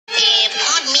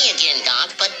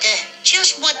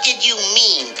Just what did you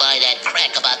mean by that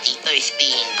crack about the Earth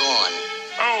being gone?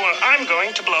 Oh, I'm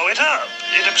going to blow it up.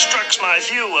 It obstructs my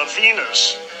view of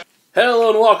Venus.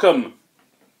 Hello and welcome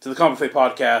to the Comic Buffet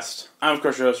Podcast. I'm of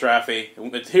course your host Rafi.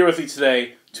 And here with me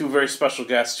today, two very special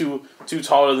guests, two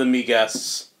taller than me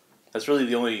guests. That's really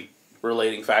the only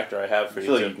relating factor I have for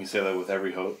you. I feel like you can say that with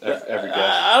every guest.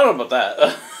 I don't know about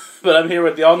that. But I'm here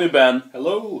with the all-new Ben.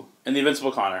 Hello. And the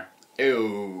invincible Connor.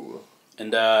 Ew.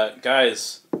 And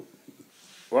guys,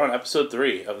 we're on episode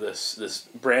 3 of this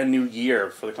brand new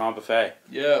year for the Comic Buffet.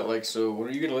 Yeah, so when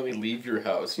are you going to let me leave your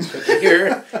house? He's kept me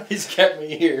here. He's kept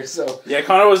me here, so... Yeah,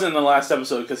 Connor wasn't in the last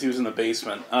episode because he was in the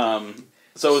basement.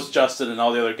 So was Justin and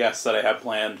all the other guests that I have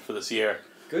planned for this year.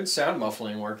 Good sound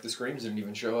muffling work. The screams didn't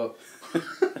even show up.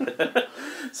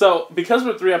 So, because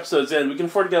we're 3 episodes in, we can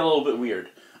afford to get a little bit weird.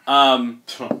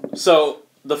 So,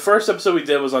 the first episode we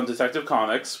did was on Detective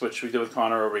Comics, which we did with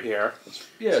Connor over here.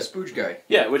 Yeah, Spooge Guy.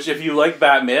 Yeah, which if you like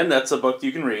Batman, that's a book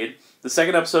you can read. The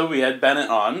second episode we had Bennett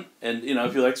on, and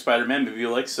if you like Spider-Man, maybe you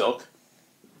like Silk.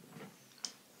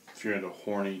 If you're into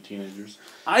horny teenagers.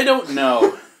 I don't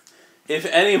know if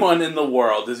anyone in the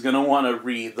world is going to want to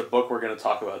read the book we're going to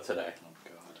talk about today. Oh,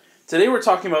 God. Today we're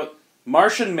talking about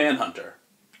Martian Manhunter.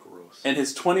 Gross. And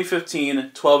his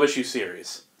 2015 12-issue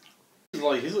series.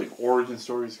 His origin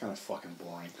story is kind of fucking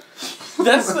boring.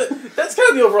 That's kind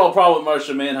of the overall problem with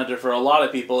Martian Manhunter for a lot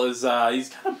of people is he's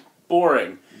kind of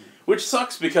boring, which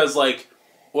sucks because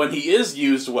when he is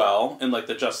used well in the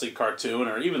Justice League cartoon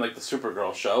or even the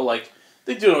Supergirl show,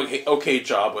 they do an okay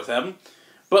job with him.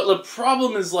 But the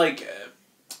problem is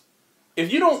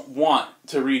if you don't want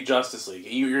to read Justice League,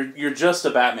 you're just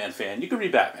a Batman fan, you can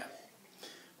read Batman.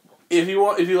 If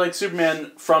you like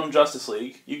Superman from Justice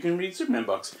League, you can read Superman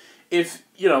books. If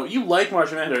you like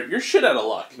Martian Manhunter, you're shit out of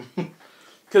luck.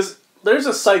 Because there's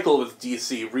a cycle with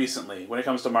DC recently when it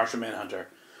comes to Martian Manhunter.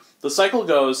 The cycle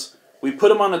goes, we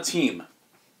put him on a team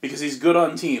because he's good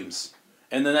on teams.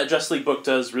 And then that Justice League book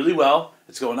does really well.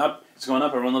 It's going up,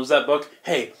 everyone loves that book.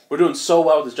 Hey, we're doing so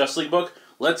well with this Justice League book,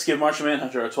 let's give Martian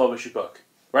Manhunter a 12-issue book.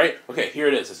 Right? Okay, here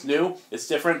it is. It's new, it's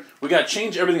different. We gotta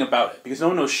change everything about it because no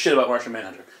one knows shit about Martian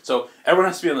Manhunter. So everyone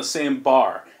has to be on the same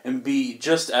bar and be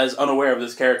just as unaware of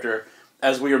this character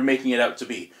as we are making it out to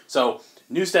be. So,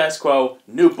 new status quo,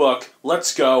 new book,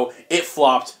 let's go. It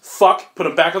flopped. Fuck, put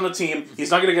him back on the team.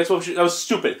 He's not gonna get 12 issues. That was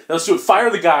stupid. Fire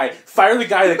the guy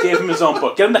that gave him his own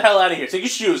book. Get him the hell out of here. Take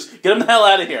his shoes. Get him the hell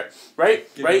out of here. Right?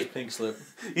 Give him his pink slip.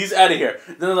 He's out of here.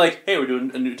 Then they're like, hey, we're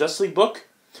doing a new Justice League book.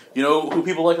 You know who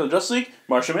people like in the Justice League?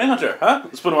 Martian Manhunter, huh?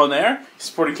 Let's put him on there. He's a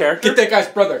supporting character. Get that guy's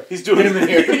brother. He's doing Get him in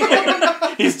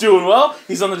here. He's doing well.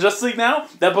 He's on the Justice League now.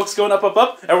 That book's going up.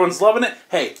 Everyone's loving it.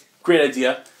 Hey, great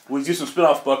idea. We do some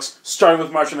spin-off books, starting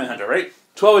with Martian Manhunter, right?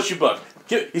 12-issue book.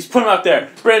 He's putting him out there.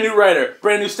 Brand new writer.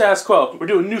 Brand new status quo. We're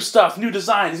doing new stuff, new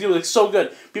design. He's going to look so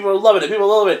good. People are loving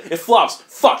it. It flops.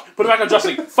 Fuck. Put him back on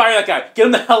Justice League. Fire that guy. Get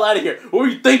him the hell out of here. What were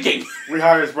you thinking?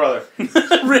 Rehire his brother.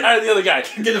 Rehire the other guy.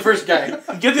 Get the first guy.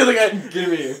 Get the other guy. Get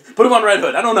him here. Put him on Red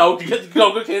Hood. I don't know. Get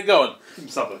going.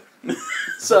 Something.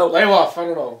 So, lay him off. I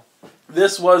don't know.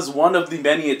 This was one of the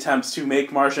many attempts to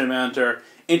make Martian Manhunter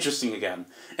interesting again.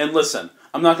 And listen,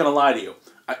 I'm not going to lie to you.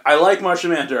 I like Martian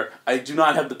Manhunter. I do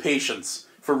not have the patience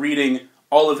for reading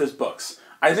all of his books.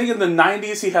 I think in the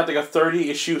 90s he had a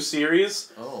 30-issue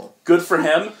series. Oh. Good for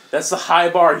him. That's the high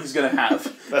bar he's going to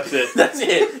have. That's it. That's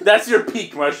it. That's your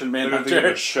peak Martian They're Manhunter. going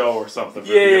to a show or something.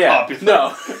 Yeah.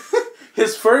 No.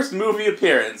 His first movie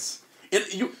appearance.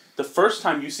 The first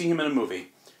time you see him in a movie,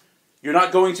 you're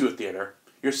not going to a theater.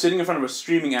 You're sitting in front of a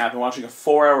streaming app and watching a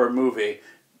 4-hour movie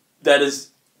that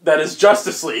is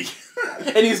Justice League.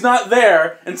 And he's not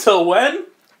there until when?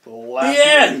 The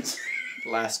end!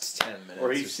 Last 10 minutes.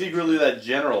 Or he's secretly that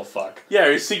general fuck. Yeah,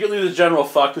 he's secretly the general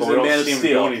fuck who's the Man of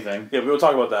Steel. Do anything. Yeah, we will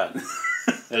talk about that.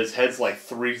 And his head's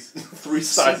three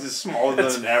sizes smaller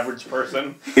than an average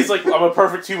person. He's like, I'm a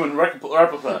perfect human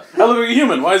replica. I look like a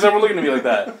human. Why is everyone looking at me like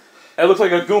that? I look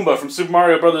like a Goomba from Super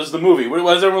Mario Brothers the movie.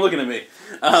 Why is everyone looking at me?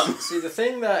 See, the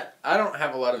thing that... I don't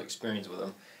have a lot of experience with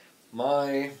him.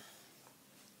 My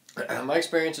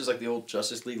experience is the old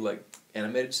Justice League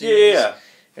animated series. Yeah.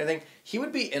 And I think he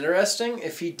would be interesting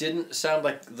if he didn't sound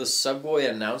like the subway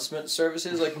announcement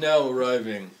services, now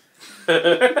arriving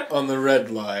on the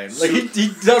red line.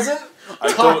 He doesn't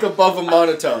talk above a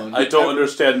monotone. I don't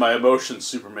understand my emotions,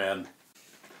 Superman.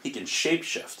 He can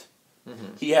shapeshift.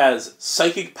 Mm-hmm. He has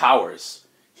psychic powers.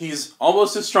 He's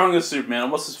almost as strong as Superman,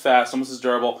 almost as fast, almost as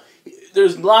durable.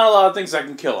 There's not a lot of things that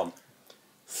can kill him.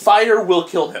 Fire will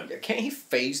kill him. Can't he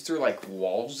phase through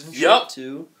walls and shit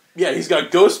too? Yeah, he's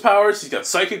got ghost powers, he's got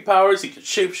psychic powers, he can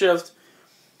shapeshift.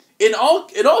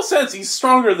 in all sense, he's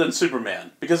stronger than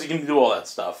Superman because he can do all that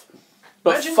stuff.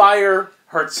 But Imagine- fire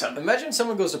hurts him. Imagine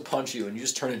someone goes to punch you and you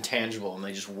just turn intangible and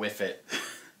they just whiff it.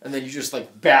 And then you just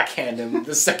like backhand him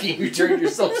the second you turn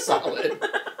yourself solid.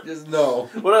 Just no.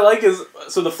 What I like is,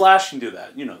 so the Flash can do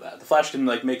that. You know that. The Flash can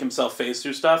like make himself phase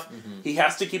through stuff. Mm-hmm. He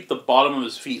has to keep the bottom of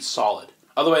his feet solid.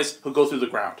 Otherwise, he'll go through the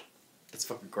ground. That's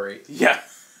fucking great. Yeah.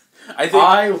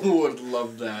 I would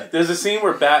love that. there's a scene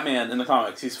where Batman in the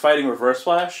comics, he's fighting Reverse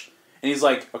Flash, and he's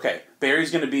like, okay, Barry's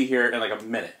going to be here in like a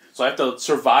minute. So I have to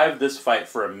survive this fight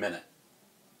for a minute.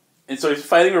 And so he's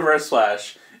fighting Reverse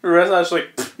Flash. Reverse Flash is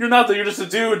like, you're not there, you're just a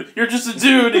dude. You're just a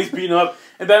dude. He's beating him up.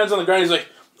 And Batman's on the ground, he's like,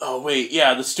 oh wait,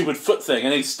 yeah, the stupid foot thing.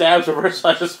 And he stabs Reverse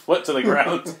Flash's foot to the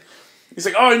ground. He's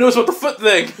like, oh, he knows about the foot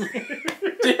thing.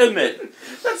 Damn it.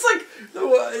 That's like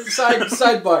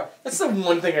sidebar. That's the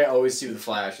one thing I always see with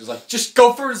Flash is like, just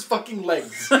go for his fucking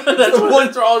legs. That's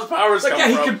where all his powers Like, come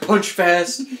yeah, from. he can punch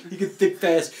fast. He can thick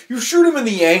fast. You shoot him in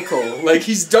the ankle. Like,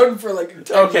 he's done for like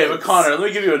 10 Okay, minutes. but Connor, let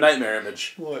me give you a nightmare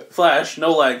image. What? Flash,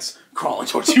 no legs, crawling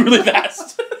towards you really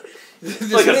fast.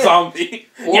 Like a zombie.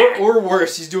 Or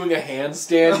worse, he's doing a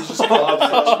handstand. He's just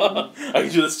collapsing. I can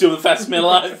do this too, I'm the fastest man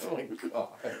alive. Oh my god.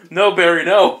 No, Barry,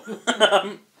 no.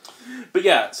 But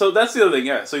yeah, so that's the other thing,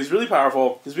 yeah. So he's really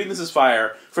powerful. His weakness is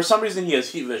fire. For some reason, he has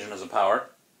heat vision as a power.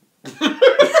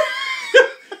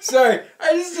 Sorry,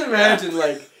 I just imagine,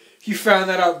 like, he found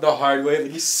that out the hard way.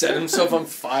 Like, he set himself on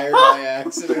fire by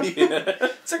accident. Yeah.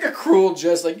 It's like a cruel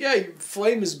jest. Like, yeah,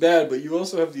 flame is bad, but you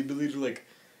also have the ability to, like,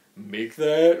 make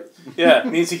that. Yeah, it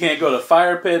means he can't go to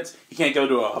fire pits. He can't go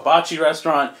to a hibachi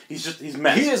restaurant. He's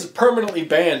meant. He is permanently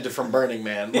banned from Burning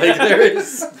Man. Like, there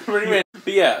is...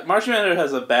 But yeah, Martian Manhunter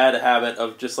has a bad habit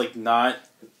of just, like, not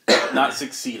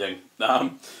succeeding.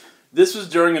 This was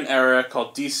during an era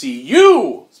called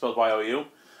DCU, spelled Y-O-U.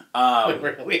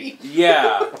 Really?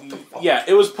 Yeah. Yeah,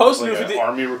 it was post New Like 52.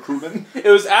 army recruitment. It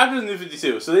was after the New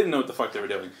 52, so they didn't know what the fuck they were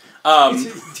doing.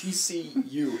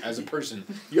 DCU as a person.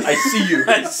 I see you.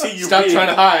 I see you. Stop trying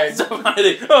to hide. Stop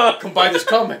hiding. Come buy this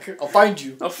comic. I'll find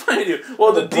you. I'll find you.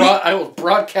 Well, I will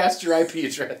broadcast your IP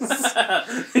address.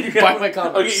 Buy my comics.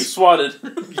 I'll get you swatted.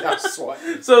 Yeah,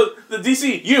 swatted. So the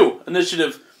DCU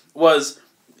initiative was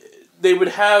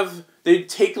they'd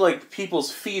take like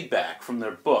people's feedback from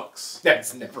their books.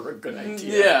 That's never a good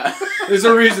idea. Yeah. There's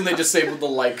a reason they disabled the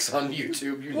likes on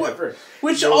YouTube. You never.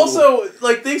 Which No. also,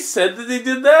 like, they said that they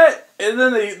did that, and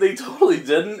then they totally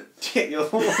didn't.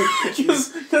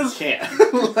 Because Can't.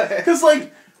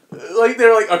 like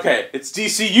they're like, okay, it's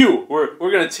DCU.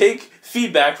 We're gonna take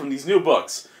feedback from these new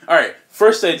books. All right,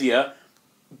 first idea: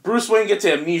 Bruce Wayne gets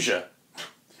amnesia,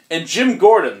 and Jim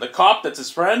Gordon, the cop that's his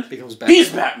friend, Becomes Batman. he's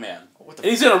Batman, and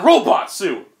he's in a robot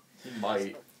suit. He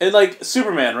might. And like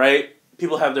Superman, right?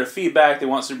 People have their feedback; they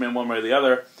want Superman one way or the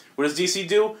other. What does DC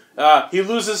do? He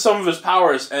loses some of his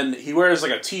powers, and he wears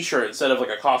like a T-shirt instead of like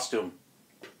a costume.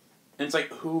 And it's like,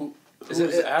 who Is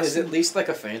it at least like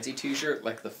a fancy T-shirt,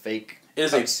 like the fake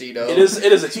tuxedo? It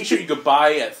is a T-shirt you could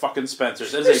buy at fucking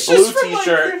Spencer's. It is It's a blue just for,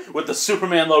 T-shirt with the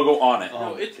Superman logo on it.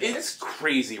 Oh, It's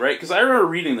crazy, right? Because I remember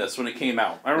reading this when it came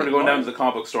out. I remember going down to the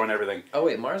comic book store and everything. Oh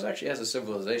wait, Mars actually has a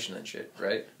civilization and shit,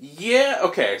 right? Yeah,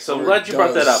 okay, so I'm Or glad you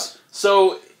brought that up. does.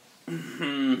 So,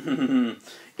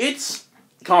 it's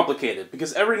complicated,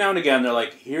 because every now and again they're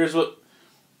like, here's what...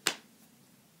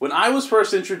 When I was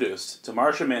first introduced to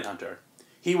Martian Manhunter,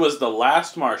 he was the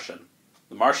last Martian.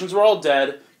 The Martians were all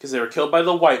dead, because they were killed by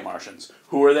the white Martians.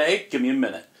 Who are they? Give me a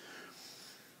minute.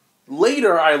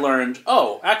 Later I learned,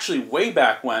 actually way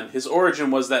back when, his origin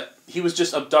was that he was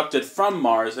just abducted from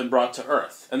Mars and brought to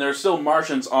Earth. And there are still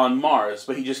Martians on Mars,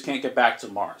 but he just can't get back to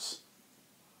Mars.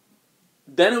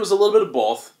 Then it was a little bit of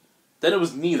both. Then it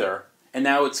was neither. And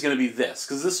now it's going to be this.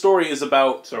 Because this story is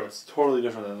about... So it's totally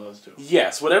different than those two.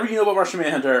 Yes, whatever you know about Martian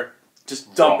Manhunter,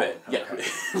 just dump Wrong. it. Yeah,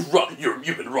 Okay.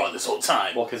 You've been wrong this whole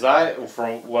time. Well, because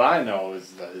from what I know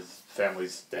is that his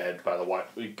family's dead by the white.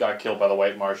 He got killed by the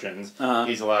white Martians. Uh-huh.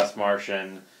 He's the last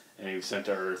Martian, and he was sent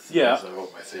to Earth. And Yeah. He's like, oh,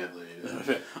 my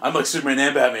family. I'm like Superman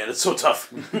and Batman. It's so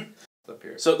tough. Up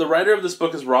here. So the writer of this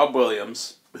book is Rob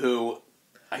Williams, who...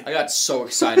 I got so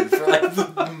excited for like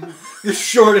the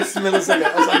shortest millisecond.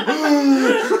 I was like,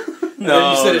 and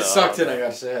then you said it sucked, and I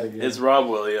got sad again. It's Rob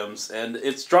Williams, and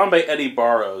it's drawn by Eddie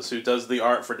Barrows, who does the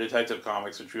art for Detective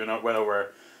Comics, which we went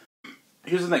over.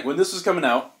 Here's the thing: when this was coming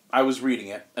out, I was reading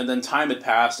it, and then time had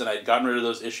passed, and I'd gotten rid of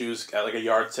those issues at like a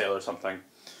yard sale or something.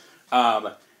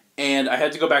 And I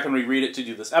had to go back and reread it to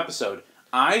do this episode.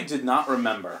 I did not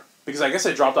remember, because I guess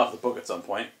I dropped off the book at some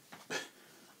point.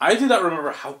 I did not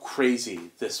remember how crazy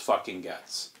this fucking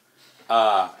gets.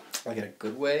 Like in a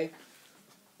good way?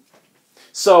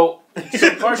 So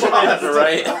Martian Manhunter,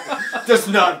 right? Does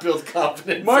not build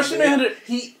confidence. Martian Manhunter,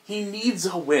 he needs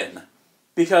a win.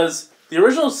 Because the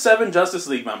original 7 Justice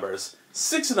League members,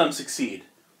 6 of them succeed.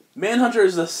 Manhunter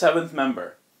is the 7th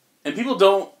member. And people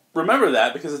don't remember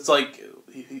that because it's like...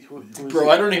 Bro,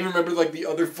 I don't even remember like the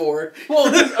other 4. Well,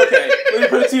 okay, let me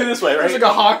put it to you this way, right? There's like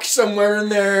a hawk somewhere in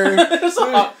there. There's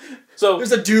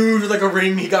a dude with like a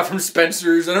ring he got from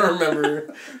Spencer's. I don't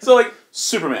remember. So like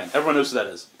Superman, everyone knows who that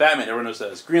is. Batman, everyone knows who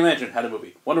that is. Green Lantern had a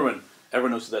movie. Wonder Woman,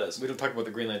 everyone knows who that is. We don't talk about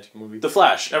the Green Lantern movie. The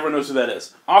Flash, everyone knows who that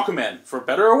is. Aquaman, for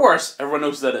better or worse, everyone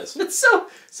knows who that is. It's so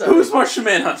Who's Martian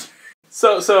Manhunter?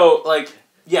 So like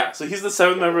yeah, so he's the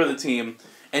 7th member of the team.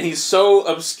 And he's so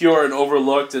obscure and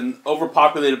overlooked and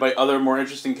overpopulated by other more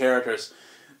interesting characters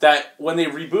that when they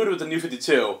rebooted with the New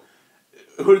 52,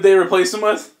 who did they replace him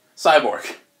with? Cyborg.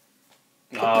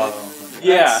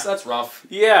 Yeah. That's rough.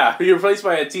 Yeah, he replaced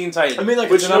by a Teen Titan. I mean, like,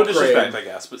 which it's an no upgrade. disrespect, I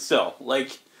guess, but still,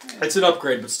 like... It's an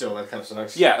upgrade, but still, that kind of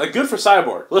sucks. Yeah, like, good for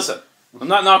Cyborg. Listen, I'm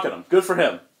not knocking him. Good for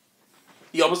him.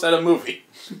 He almost had a movie.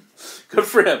 Good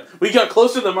for him. We got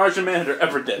closer than Martian Manhunter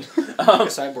ever did. A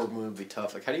cyborg movie would be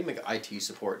tough. Like, how do you make IT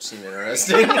support seem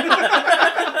interesting?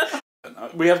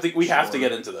 we have to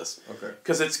get into this. Okay.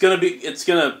 Because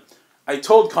I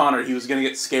told Connor he was gonna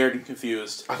get scared and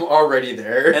confused. I'm already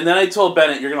there. And then I told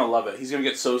Bennett, you're gonna love it. He's gonna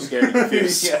get so scared and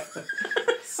confused. Yeah.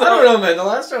 I don't know, man. The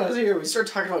last time I was here, we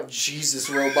started talking about Jesus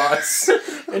robots.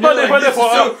 And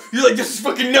you're like, this is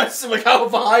fucking nuts. I'm like, how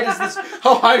high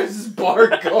does this bar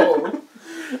go?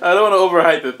 I don't want to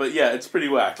overhype it, but yeah, it's pretty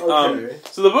whack. Okay.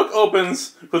 So the book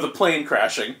opens with a plane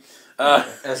crashing.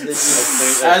 As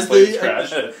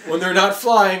when they're not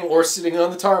flying or sitting on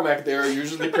the tarmac, they are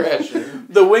usually crashing.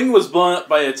 The wing was blown up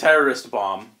by a terrorist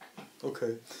bomb.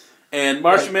 Okay. And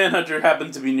Martian Manhunter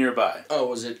happened to be nearby. Oh,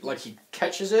 was it like he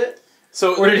catches it?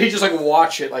 So, or did he just like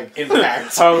watch it like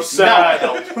impact? How sad!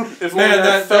 If Man,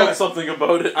 that felt something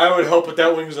about it. I would hope, but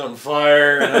that wing's on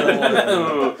fire. And I don't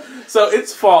want to. So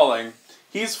it's falling.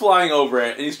 He's flying over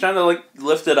it, and he's trying to like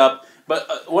lift it up.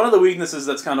 But one of the weaknesses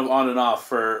that's kind of on and off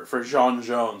for John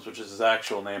Jones, which is his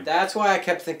actual name. That's why I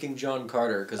kept thinking John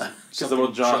Carter, because of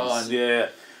both Johns. John. Yeah.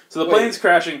 So the plane's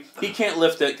crashing. He can't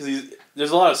lift it because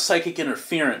there's a lot of psychic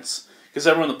interference because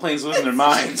everyone in the plane's losing their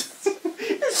mind.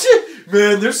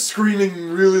 Man, they're screaming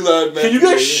really loud. Can you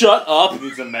guys shut up? He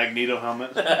needs a Magneto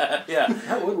helmet. Yeah.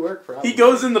 That would work, probably. He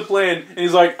goes in the plane, and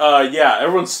he's like, yeah,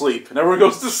 everyone sleep. And everyone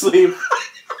goes to sleep.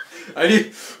 Can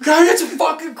I get some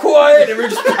fucking quiet? And we're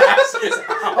just passes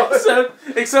out.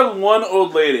 Except one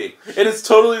old lady. And it's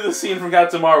totally the scene from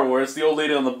Captain Marvel where it's the old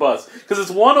lady on the bus. Because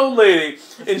it's one old lady,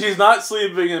 and she's not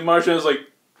sleeping, and Martian is like,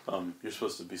 you're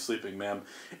supposed to be sleeping, ma'am.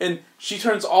 And she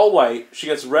turns all white, she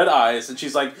gets red eyes, and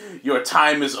she's like, your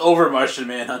time is over, Martian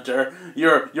Manhunter.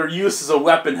 Your use as a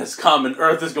weapon has come, and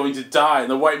Earth is going to die, and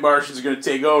the white Martians are going to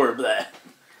take over. Blah.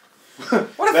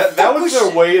 That was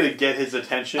their way to get his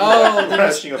attention. Oh,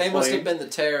 they must have been the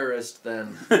terrorist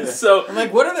then. So I'm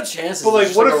like, what are the chances? But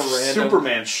like, what if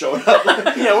Superman showed up?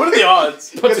 Yeah, what are the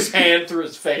odds? Puts his hand through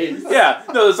his face. Yeah,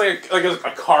 no, there's like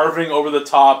a carving over the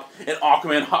top, and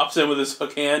Aquaman hops in with his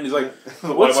hook hand. He's like,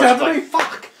 "What's happening? Like,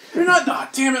 fuck! You're not. Oh,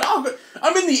 damn it!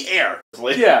 I'm in the air."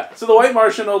 Yeah. So the white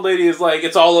Martian old lady is like,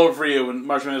 "It's all over for you," and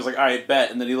Martian Man is like, "I bet,"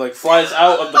 and then he like flies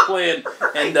out of the plane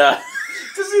and.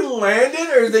 Does he land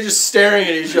it, or are they just staring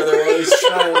at each other while he's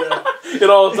trying to... It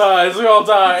all dies. We all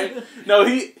die. No,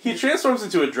 he transforms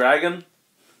into a dragon.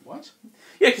 What?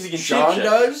 Yeah, because he can John shapeshift.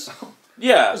 does?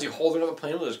 Yeah. Was he holding up a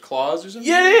plane with his claws or something?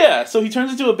 Yeah. So he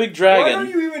turns into a big dragon.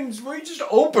 Why you just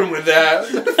open with that?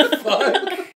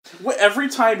 Fuck? Every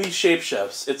time he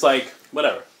shapeshifts, it's like,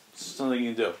 whatever. It's something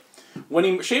you can do. When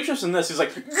he shapeshifts in this, he's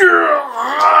like,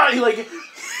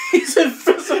 he's in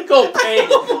physical pain.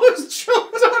 I almost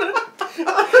choked on it.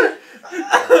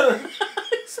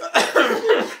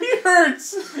 He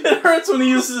hurts. It hurts when he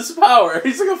uses his power.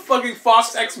 He's like a fucking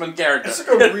Fox X-Men character.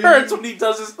 It hurts when he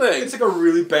does his thing. It's like a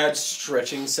really bad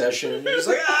stretching session. He's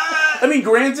like, ah! I mean,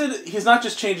 granted, he's not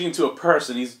just changing into a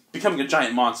person. He's becoming a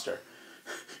giant monster.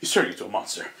 He's turning into a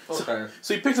monster. Okay.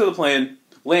 So he picks up the plane,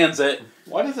 lands it.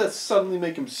 Why does that suddenly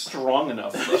make him strong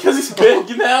enough? Because he's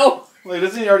big now. Like,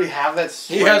 doesn't he already have that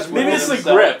strength? He has maybe it's the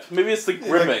grip. Maybe it's the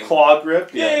gripping. Like claw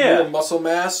grip? Yeah. More muscle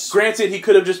mass. Granted, he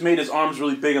could have just made his arms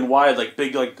really big and wide,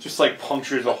 just like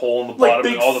punctures a hole in the like bottom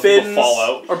big and all the fins, people fall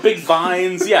out. Or big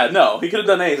vines. Yeah, no. He could have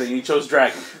done anything. He chose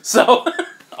dragon. So,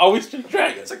 always choose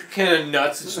dragon. It's like a can of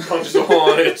nuts. It just punches a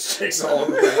hole in it. It shakes all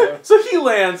over the So he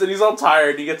lands, and he's all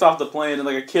tired. He gets off the plane, and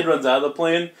like a kid runs out of the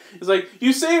plane. He's like,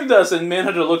 "You saved us!" And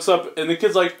Manhunter looks up, and the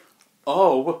kid's like,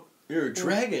 "Oh, You're a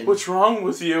dragon. What's wrong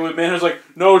with you? And Manhunter's like,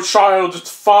 no, child, it's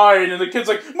fine. And the kid's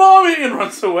like, Mommy! And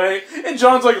runs away. And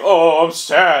John's like, oh, I'm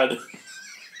sad.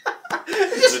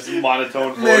 This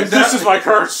monotone voice. Man, This is my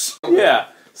curse. Yeah.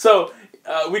 So,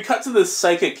 we cut to the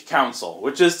Psychic Council,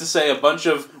 which is to say a bunch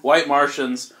of white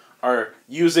Martians are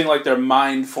using, like, their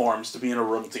mind forms to be in a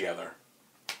room together.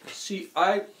 See,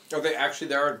 are they actually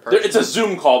there in person? It's a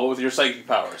Zoom call, but with your psychic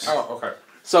powers. Oh, okay.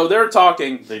 So they're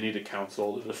talking. They need a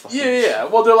council to fucking... Yeah.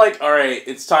 Well, they're like, all right,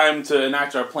 it's time to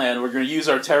enact our plan. We're going to use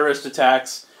our terrorist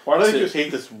attacks. Why do they just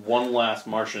hate this one last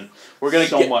Martian We're gonna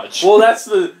so much? Well, that's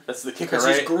the kicker, Because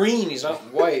right? he's green, he's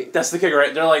not white. That's the kicker,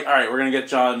 right? They're like, all right, we're gonna get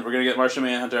John. We're gonna get Martian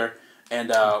Manhunter, and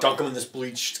Dunk him in this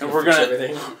bleach. and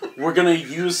we're gonna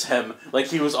use him like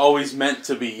he was always meant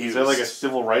to be used. Is there like a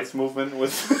civil rights movement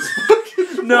with?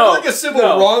 No, like a civil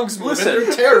wrongs movement. Listen.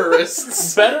 They're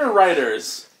terrorists. Better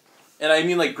writers, and I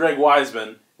mean like Greg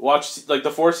Wiseman, watched like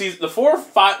the first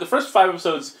 5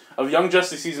 episodes of Young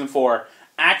Justice season 4.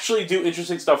 Actually do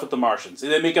interesting stuff with the Martians.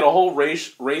 They make it a whole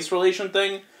race relation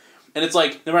thing, and it's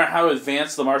like, no matter how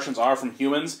advanced the Martians are from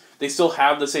humans, they still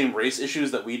have the same race issues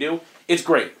that we do. It's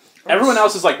great. Everyone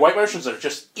else is like, white Martians are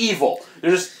just evil. They're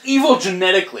just evil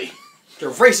genetically. They're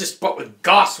racist, but with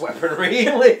Gauss weaponry.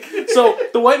 Like, so,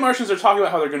 the white Martians are talking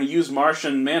about how they're going to use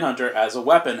Martian Manhunter as a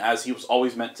weapon, as he was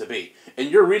always meant to be. And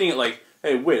you're reading it like,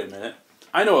 hey, wait a minute.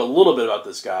 I know a little bit about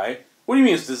this guy. What do you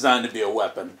mean it's designed to be a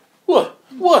weapon? What?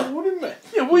 What do you mean?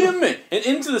 Yeah, what do you mean? And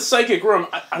into the psychic room,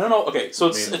 I don't know, okay, so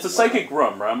it's a psychic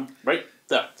room, right?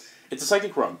 There. It's a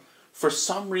psychic room. For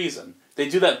some reason, they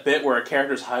do that bit where a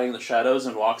character's hiding in the shadows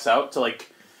and walks out to,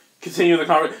 like, continue the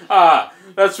conversation.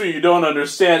 That's what you don't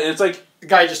understand. And it's like, the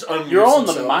guy just unmutes you're all in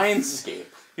himself. the mindscape.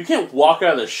 You can't walk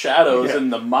out of the shadows in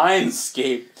the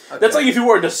mindscape. Okay. That's like if you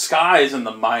wore a disguise in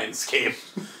the mindscape.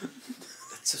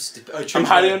 So stupid. I'm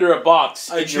hiding under a box.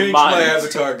 I in your changed mind. my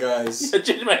avatar, guys. I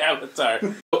changed my avatar.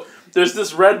 There's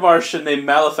this red Martian named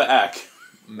Malefaak.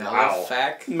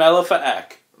 Malefaak?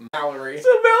 Malefaak. Mallory.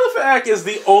 So Malefaak is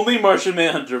the only Martian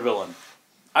Manhunter villain.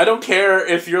 I don't care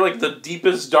if you're like the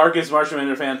deepest, darkest Martian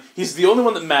Manhunter fan. He's the only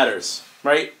one that matters,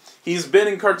 right? He's been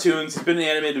in cartoons. He's been in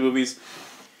animated movies.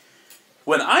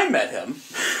 When I met him,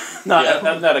 not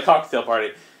at a cocktail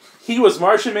party, he was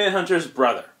Martian Manhunter's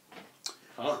brother.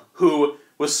 Who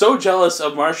was so jealous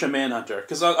of Martian Manhunter,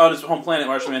 because on his home planet,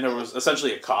 Martian Manhunter was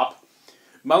essentially a cop.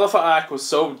 Malefaak was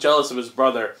so jealous of his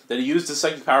brother that he used his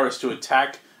psychic powers to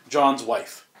attack John's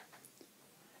wife.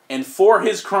 And for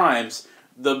his crimes,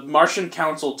 the Martian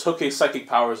Council took his psychic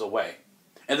powers away,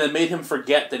 and then made him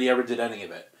forget that he ever did any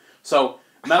of it. So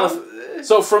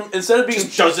instead of being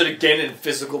just does it again in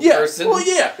physical person. Well,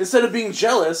 yeah. Instead of being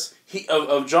jealous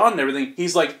of John and everything,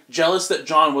 he's like jealous that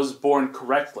John was born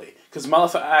correctly. Because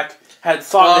Malefaak had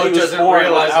thought that he was born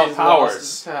without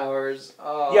powers.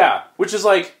 Oh. Yeah, which is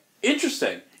like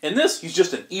interesting. In this, he's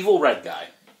just an evil red guy.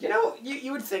 You know,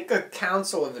 you would think a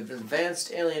council of an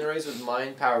advanced alien race with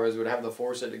mind powers would have the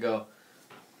foresight to go,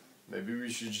 maybe we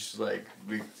should just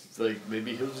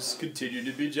maybe he'll just continue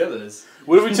to be jealous.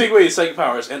 What if we take away his psychic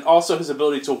powers and also his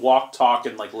ability to walk, talk,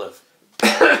 and like live?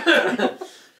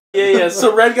 Yeah.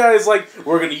 So Red Guy is like,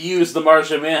 we're going to use the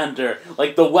Martian Manhunter,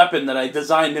 like the weapon that I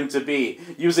designed him to be,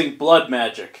 using blood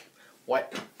magic.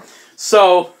 What?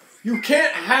 So... You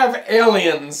can't have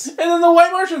aliens! And then the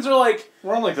white Martians are like...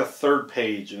 We're on like the 3rd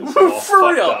page and it's all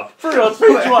For real, up. For real, it's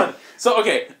page 1. So,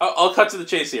 okay, I'll cut to the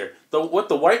chase here. What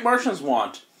the white Martians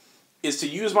want is to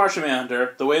use Martian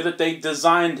Manhunter the way that they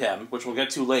designed him, which we'll get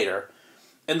to later,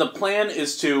 and the plan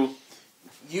is to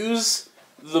use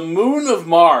the moon of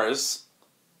Mars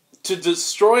to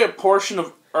destroy a portion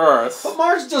of Earth. But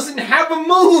Mars doesn't have a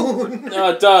moon! No,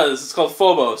 it does. It's called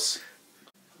Phobos.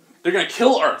 They're going to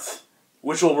kill Earth,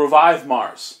 which will revive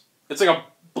Mars. It's like a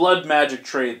blood magic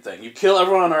trade thing. You kill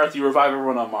everyone on Earth, you revive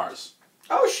everyone on Mars.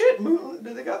 Oh shit, moon.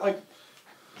 They got like...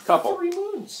 Couple. 3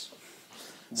 moons.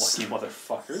 Lucky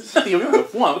motherfuckers. Yeah, we only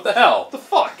have one. What the hell? The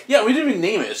fuck? Yeah, we didn't even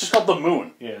name it. It's just called the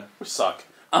Moon. Yeah. We suck.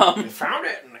 We found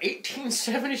it in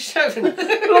 1877.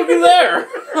 Looky there!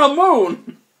 A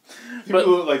moon!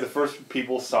 People, like, the first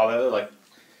people saw that, they're like,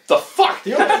 the fuck?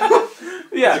 Yeah.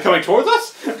 Is it coming towards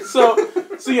us?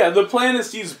 So yeah, the plan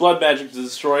is to use blood magic to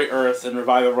destroy Earth and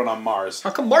revive everyone on Mars.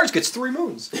 How come Mars gets 3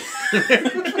 moons?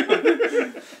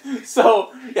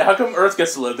 So, yeah, how come Earth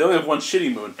gets to live? They only have one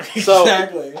shitty moon. So,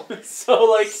 exactly.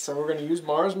 So we're gonna use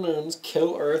Mars moons,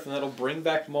 kill Earth, and that'll bring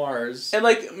back Mars. And,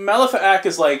 like, Malefaak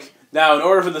is like, now, in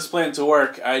order for this plan to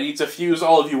work, I need to fuse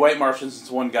all of you white Martians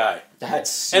into one guy.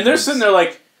 And they're sitting there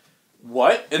like,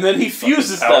 what? And then he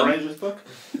fuses Power them. Rangers book?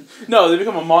 No, they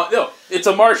become a It's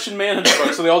a Martian Manhunter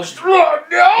book, so they all just oh,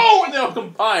 no, and they all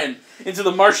combine into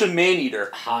the Martian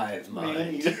Maneater. Hive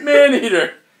mind.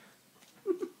 Maneater.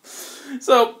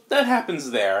 So that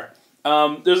happens there.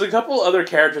 There's a couple other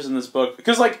characters in this book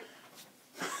because, like,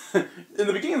 in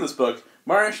the beginning of this book,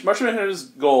 Martian Manhunter's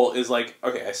goal is like,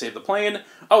 okay, I saved the plane.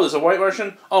 Oh, there's a white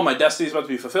Martian. Oh, my destiny's about to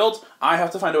be fulfilled. I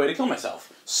have to find a way to kill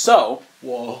myself. So,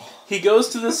 he goes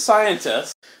to this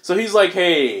scientist. So he's like,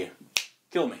 hey,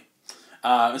 kill me.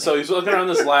 And so he's looking around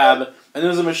this lab, and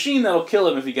there's a machine that'll kill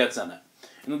him if he gets in it.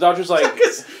 And the doctor's like...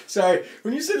 Sorry,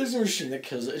 when you say there's a machine that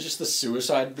kills it, it's just the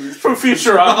suicide booth from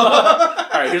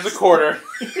Futurama. Alright, here's a quarter.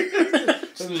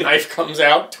 The knife comes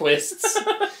out, twists.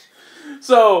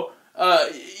 So,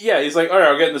 yeah, he's like, alright,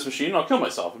 I'll get in this machine and I'll kill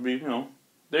myself. It'd be, you know,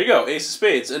 there you go, ace of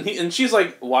spades. And she's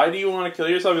like, why do you want to kill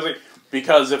yourself? He's like,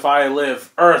 because if I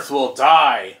live, Earth will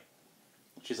die.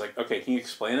 She's like, okay, can you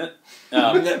explain it?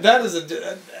 That's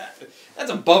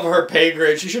above her pay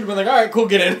grade. She should have been like, all right, cool,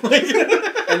 get in.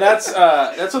 And that's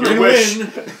when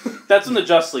that's when the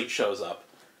Just League shows up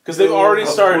because they've already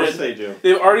started. Of course they do.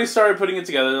 They've already started putting it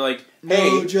together. They're like, hey,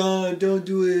 no, John, don't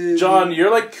do it. John, you're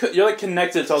like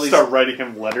connected to all these. Start writing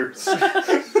him letters.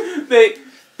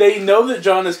 They know that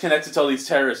John is connected to all these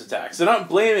terrorist attacks. They're not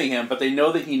blaming him, but they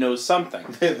know that he knows something.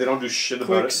 They don't do shit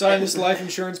about it. Quick, sign this life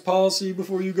insurance policy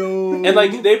before you go. And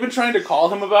like they've been trying to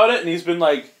call him about it, and he's been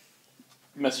like,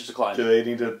 message declined. Do they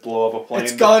need to blow up a plane?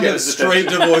 It's gone straight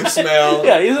to voicemail.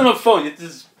 Yeah, he doesn't have a phone. You have to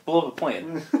just blow up a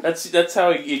plane. That's how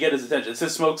you get his attention. It's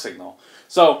his smoke signal.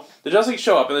 So the Just League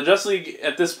show up, and the Just League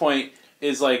at this point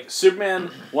is like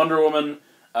Superman, Wonder Woman,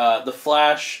 the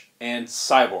Flash, and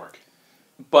Cyborg.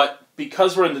 But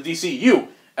because we're in the DCU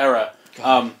era,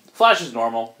 Flash is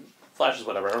normal. Flash is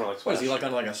whatever. Everyone likes Flash. What, is he like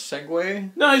on like a Segway?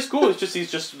 No, he's cool.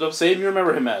 He's just the same you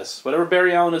remember him as. Whatever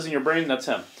Barry Allen is in your brain, that's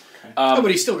him. Okay. But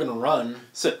he's still gonna run.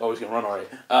 He's gonna run alright.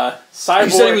 Cyborg.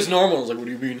 You said he was normal. I was like, what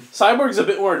do you mean? Cyborg's a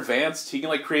bit more advanced. He can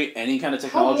like create any kind of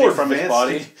technology from his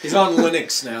body. He's on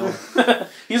Linux now.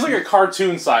 He's like a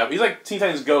cartoon cyborg. He's like Teen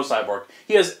Titans Go cyborg.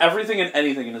 He has everything and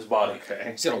anything in his body.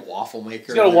 Okay. He's got a waffle maker.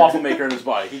 He's got a waffle maker in his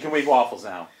body. He can make waffles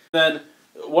now. Then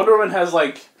Wonder Woman has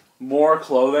like more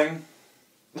clothing.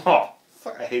 Oh,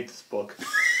 fuck! I hate this book.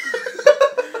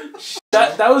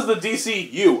 That was the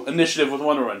DCU initiative with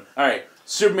Wonder Woman. All right.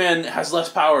 Superman has less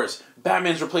powers.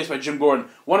 Batman's replaced by Jim Gordon.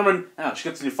 Wonder Woman, she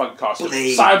gets a new fucking costume.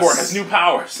 Blades. Cyborg has new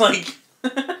powers. Like,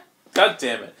 god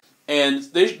damn it. And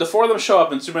the four of them show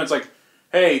up, and Superman's like,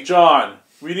 hey, John,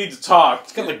 we need to talk.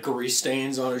 He's got like grease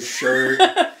stains on his shirt.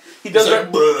 He does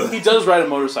ride a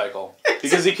motorcycle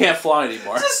because he can't fly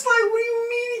anymore. Just like, what do you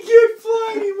mean he can't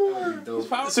fly anymore?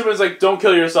 Superman's like, don't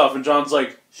kill yourself, and John's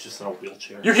like, he's just in a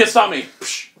wheelchair. You can't stop me.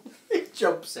 He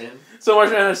jumps in. So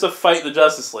Martian has to fight the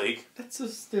Justice League. That's so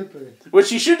stupid. Which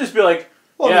he should just be like,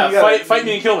 fight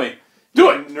me and kill me. Do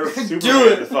it! Do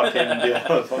it! Fucking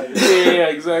yeah,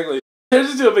 exactly.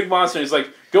 Turns into a big monster and he's like,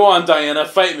 go on, Diana,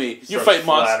 fight me. You fight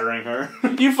monsters. Flattering her.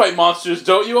 You fight monsters,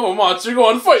 don't you? I'm a monster. Go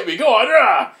on, fight me. Go on.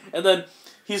 Rah! And then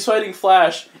he's fighting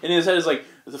Flash, and in his head is like,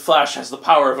 the Flash has the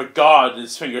power of a god in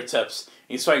his fingertips. And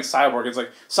he's fighting Cyborg. And it's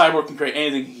like, Cyborg can create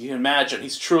anything he can imagine.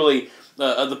 He's truly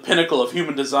the pinnacle of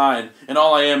human design, and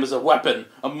all I am is a weapon,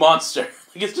 a monster.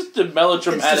 Like, it's just a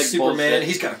melodramatic it's Superman. bullshit.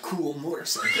 He's got a cool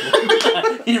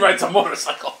motorcycle. He rides a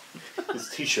motorcycle. His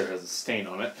t-shirt has a stain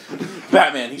on it.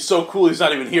 Batman, he's so cool he's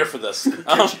not even here for this.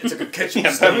 It's a good catch.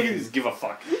 Yeah, Batman can just give a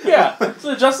fuck. Yeah,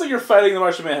 so just like you're fighting the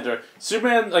Martian Manhunter,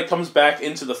 Superman like comes back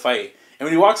into the fight, and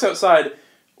when he walks outside,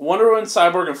 Wonder Woman,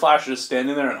 Cyborg, and Flash are just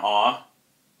standing there in awe.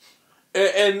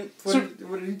 And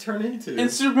what did he turn into? And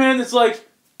Superman is like,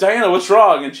 Diana, what's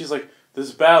wrong? And she's like,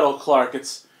 this battle, Clark,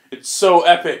 it's so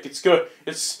epic. It's good.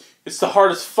 It's the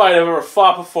hardest fight I've ever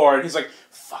fought before. And he's like,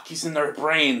 fuck, he's in their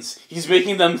brains. He's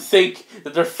making them think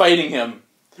that they're fighting him.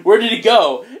 Where did he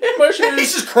go? And Martian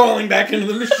he's just crawling back into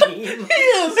the machine. He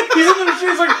is. He's in the machine.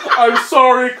 He's like, I'm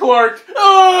sorry, Clark.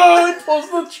 Oh, he pulls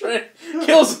the train.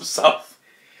 Kills himself.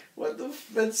 What the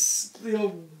that's the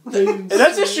old And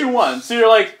that's issue 1. So you're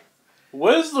like,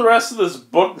 what is the rest of this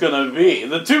book gonna be?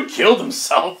 The dude killed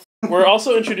himself. We're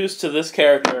also introduced to this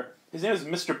character. His name is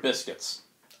Mr. Biscuits.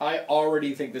 I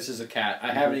already think this is a cat.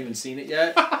 I haven't even seen it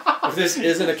yet. If this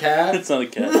isn't a cat... It's not a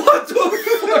cat. What the fuck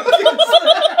is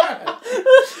that?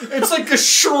 It's like a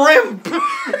shrimp.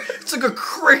 It's like a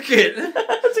cricket.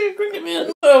 It's like a cricket,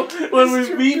 man. So, when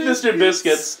we meet Mr.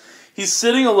 Biscuits, he's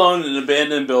sitting alone in an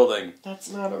abandoned building.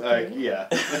 That's not okay. Yeah,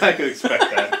 I could expect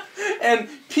that. And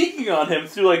peeking on him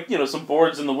through, like, some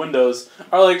boards in the windows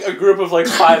are, like, a group of, like,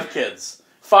 5 kids.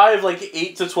 5, like,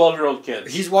 8 to 12-year-old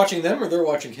kids. He's watching them or they're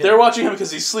watching him? They're watching him because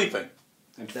he's sleeping.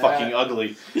 And fucking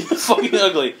ugly. He's fucking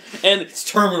ugly. And it's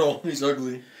terminal. He's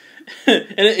ugly.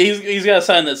 And he's got a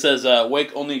sign that says,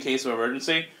 "Wake only in case of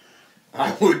emergency."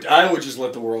 I would just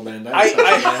let the world end.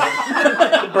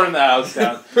 I burn the house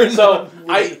down.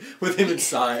 With him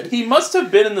inside. He must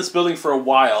have been in this building for a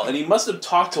while, and he must have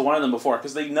talked to one of them before,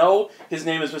 because they know his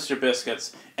name is Mr.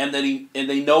 Biscuits, and they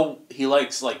know he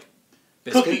likes like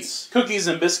cookies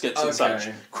and biscuits and such,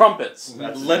 crumpets,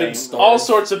 all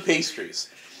sorts of pastries.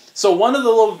 So one of the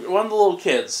little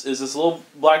kids is this little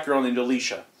black girl named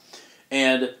Alicia,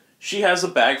 and she has a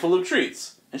bag full of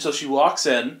treats, and so she walks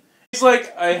in. He's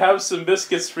like, "I have some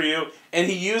biscuits for you," and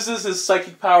he uses his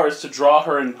psychic powers to draw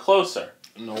her in closer.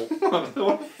 No. What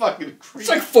a fucking creep. It's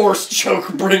like forced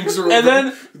choke brings her and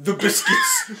then the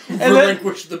biscuits. And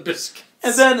relinquish the biscuits.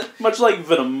 And then, much like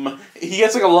Venom, he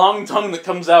gets like a long tongue that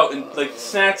comes out and like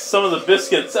snacks some of the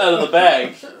biscuits out of the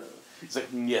bag. He's like,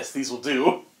 "Yes, these will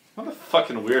do." What a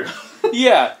fucking weirdo.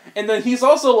 Yeah, and then he's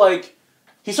also like,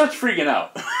 he starts freaking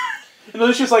out. And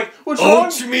then she's like, "What's wrong?"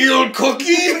 Oatmeal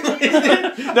cookie?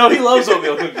 No, he loves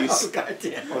oatmeal cookies. Oh,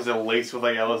 goddamn. Was it laced with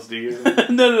like LSD?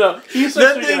 No. He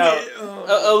starts freaking out.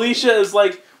 Alicia is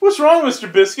like, "What's wrong,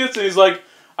 Mr. Biscuits?" And he's like,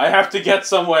 "I have to get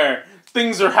somewhere.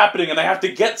 Things are happening and I have to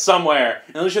get somewhere."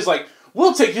 And Alicia's like,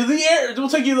 "We'll take you to We'll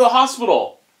take you to the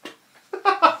hospital."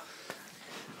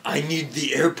 I need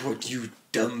the airport, you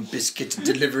dumb biscuit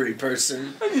delivery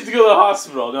person. "I need to go to the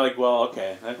hospital." And they're like, "Well,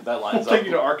 okay, that lines I'll up. take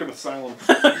you to Arkham Asylum.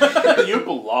 You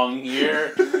belong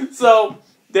here." So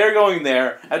they're going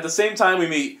there. At the same time, we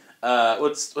meet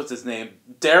what's his name?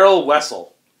 Daryl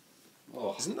Wessel.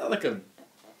 Oh, isn't that like a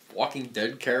Walking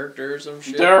Dead character or some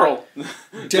shit?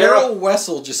 Daryl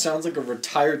Wessel just sounds like a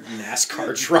retired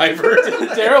NASCAR driver.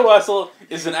 Daryl Wessel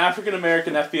is an African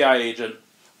American FBI agent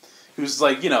who's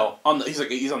like, he's on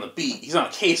the beat. He's on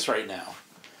a case right now,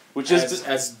 which is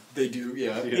as they do.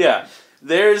 Yeah. Yeah.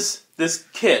 There's this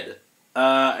kid.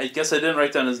 I guess I didn't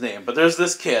write down his name, but there's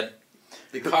this kid.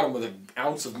 They caught him with an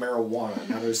ounce of marijuana.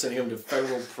 Now they're sending him to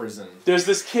federal prison. There's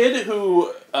this kid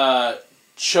who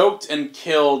choked and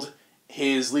killed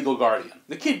his legal guardian.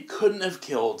 The kid couldn't have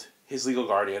killed his legal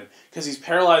guardian because he's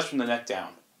paralyzed from the neck down.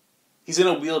 He's in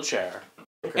a wheelchair.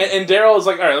 Okay. And Daryl is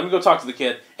like, "All right, let me go talk to the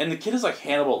kid." And the kid is like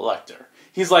Hannibal Lecter.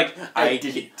 He's like, I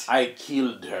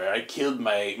killed her. I killed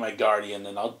my guardian,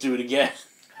 and I'll do it again."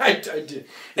 I did.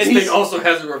 And this thing also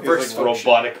has a reverse like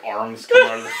robotic arms coming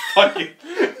out of the fucking...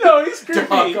 No, he's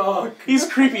creepy. He's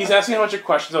creepy. He's asking a bunch of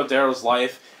questions about Daryl's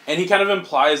life, and he kind of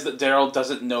implies that Daryl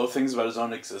doesn't know things about his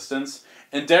own existence.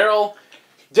 And Daryl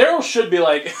should be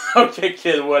like, "Okay,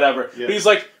 kid, whatever." Yeah. But he's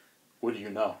like, "What do you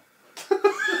know?"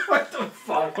 What the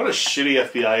fuck? What a shitty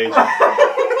FBI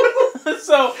agent.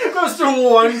 So goes to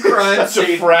one crime Such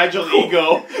a fragile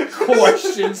ego.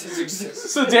 Questions his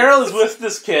existence. So Daryl is with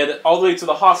this kid all the way to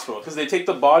the hospital because they take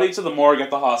the body to the morgue at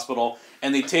the hospital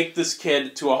and they take this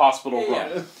kid to a hospital room.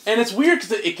 Yeah. And it's weird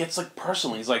because it gets like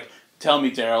personal. He's like, "Tell me,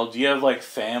 Daryl, do you have like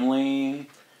family?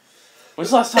 When's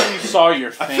the last time you saw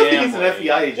your family?" I feel like he's an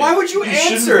FBI agent. Why would you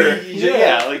answer?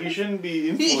 Like you shouldn't be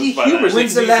influenced by that.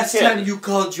 When's the last time you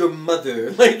called your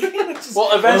mother? Like, well,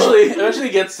 eventually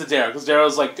it gets to Daryl because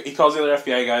Daryl's like, he calls the other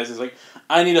FBI guys. He's like,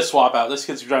 "I need a swap out. This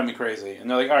kid's driving me crazy." And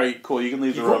they're like, "All right, cool. You can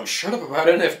leave the room." Shut up about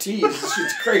NFTs. This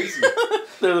shit's crazy.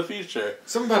 They're the future.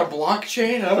 Something about a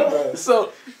blockchain. I don't know.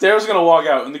 So Daryl's gonna walk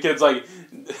out, and the kid's like,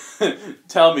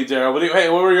 "Tell me, Daryl. Hey,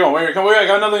 where are you going? Come away. I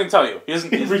got nothing to tell you." He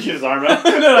doesn't. He reaches his arm out.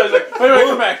 No, he's like, wait,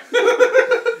 come back.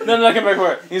 No, come back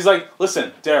for it. He's like,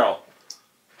 "Listen, Daryl.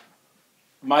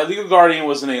 My legal guardian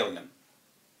was an alien."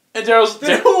 And who was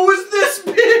this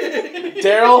bitch?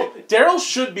 Daryl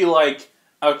should be like,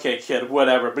 "Okay, kid,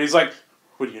 whatever." But he's like,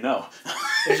 "What do you know?"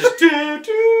 It's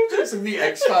just like the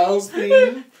X-Files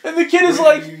theme. And the kid is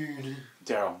like,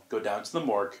 "Daryl, go down to the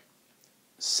morgue,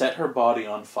 set her body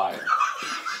on fire,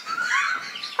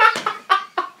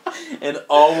 and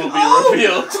all will be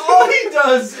revealed." All he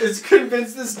does is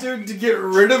convince this dude to get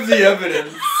rid of the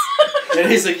evidence.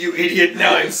 And he's like, "You idiot,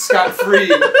 now I'm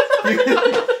scot-free.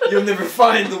 You'll never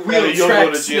find the wheel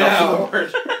tracks now."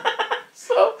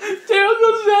 So Daryl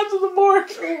goes down to the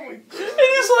morgue, and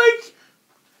he's like,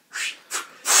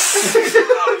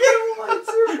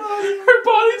 her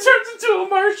body turns into a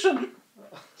Martian.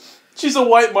 She's a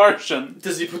white Martian.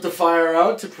 Does he put the fire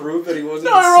out to prove that he wasn't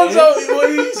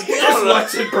insane? He just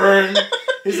lets it burn.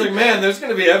 He's like, "Man, there's going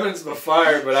to be evidence of a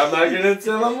fire, but I'm not going to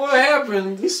tell him what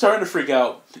happened." He's starting to freak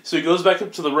out. So he goes back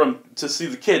up to the room to see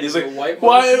the kid. He's like,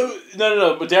 "Why?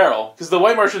 No, but Daryl. Because the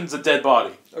white Martian's a dead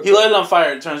body. Okay. He lit it on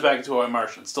fire, it turns back into a white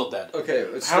Martian. Still dead. Okay.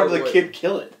 How did the kid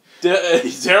kill it?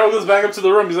 Daryl goes back up to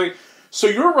the room. He's like, "So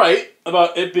you're right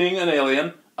about it being an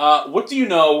alien. what do you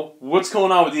know? What's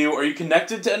going on with you? Are you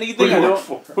connected to anything? Who do you work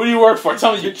for? Who do you work for?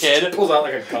 Tell me, you kid. Pulls out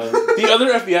like a gun. The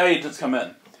other FBI agents come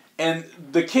in, and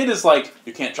the kid is like,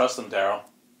 "You can't trust them, Daryl.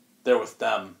 They're with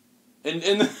them." And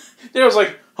Daryl's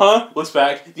like, "Huh?" Looks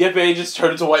back. The FBI agents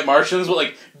turn into white Martians with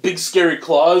like big scary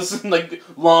claws and like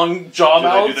long jaw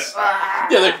mouths.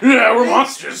 Yeah, we're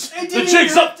monsters. The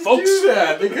jig's up, folks. Do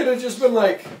that. They could have just been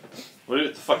like,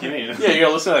 What the fuck you mean? Yeah, you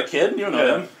gotta listen to that kid. You don't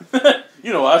know them.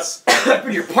 You know us. "I've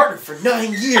been your partner for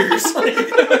 9 years.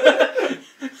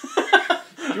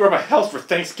 You were at my house for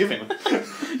Thanksgiving.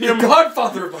 You're the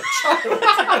godfather of my child."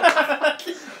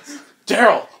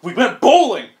 Daryl, we went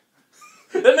bowling.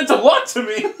 That meant a lot to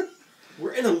me.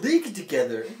 "We're in a league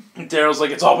together." And Daryl's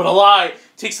like, "It's all been a lie."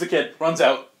 Takes the kid, runs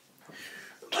out.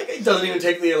 Like, he doesn't even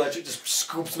take the electric, just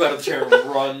scoops him out of the chair and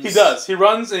runs. He does. He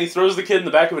runs and he throws the kid in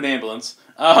the back of an ambulance.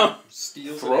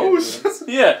 Steals Throws?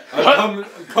 Yeah. I'm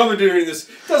commandeering this.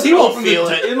 He won't feel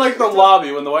it. In like the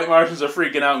lobby when the white Martians are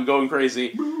freaking out and going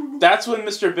crazy, that's when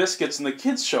Mr. Biscuits and the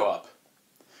kids show up.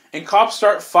 And cops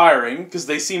start firing because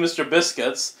they see Mr.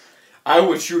 Biscuits. I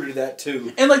would shoot at that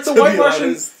too. And like the white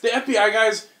Martians, the FBI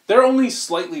guys, they're only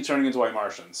slightly turning into white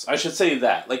Martians. I should say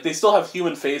that. Like they still have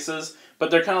human faces, but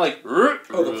they're kind of like...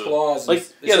 Oh, the claws. Like,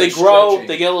 yeah, they grow, stretching.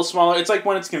 They get a little smaller. It's like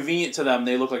when it's convenient to them,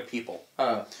 they look like people.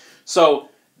 So...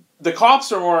 The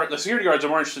cops are more... The security guards are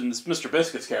more interested in this Mr.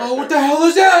 Biscuits character. "Oh, what the hell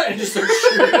is that?" And just start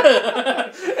shooting.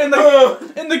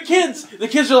 and the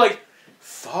kids are like,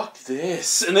 "Fuck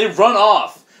this." And they run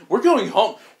off. We're going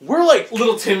home. We're like...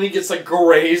 Little Timmy gets like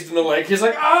grazed in the leg. He's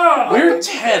like, "Ah!" We're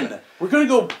 10. We're going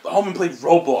to go home and play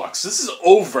Roblox. This is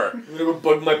over. I'm going to go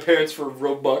bug my parents for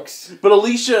Robux. But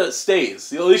Alicia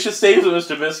stays. Alicia stays with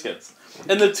Mr. Biscuits.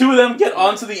 And the two of them get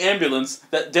onto the ambulance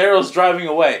that Daryl's driving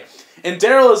away. And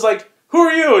Daryl is like, "Who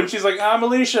are you?" And she's like, "I'm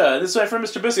Alicia. This is my friend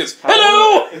Mr. Biscuits."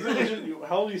 Hello!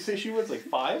 How old do you say she was? Like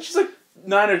 5? She's like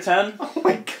 9 or 10. Oh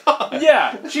my god.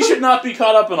 Yeah, she should not be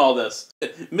caught up in all this.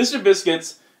 Mr.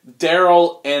 Biscuits,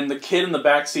 Daryl, and the kid in the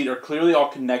backseat are clearly all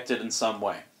connected in some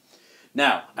way.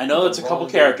 Now, I know that's a couple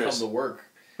characters. Come to work.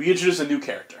 We introduce a new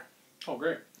character. Oh,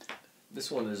 great.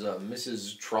 This one is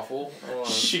Mrs. Truffle.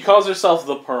 She calls herself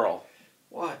the Pearl.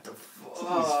 What the fuck?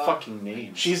 These fucking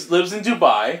names. She lives in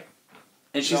Dubai.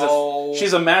 And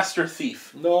she's a master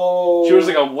thief. No. She wears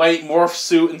like a white morph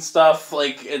suit and stuff.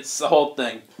 Like, it's the whole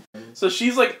thing. So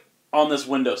she's like on this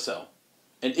windowsill.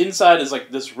 And inside is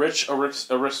like this rich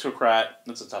aristocrat.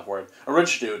 That's a tough word. A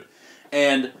rich dude.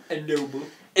 And noble.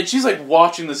 And she's like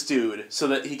watching this dude so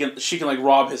that she can like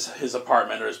rob his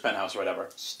apartment or his penthouse or whatever.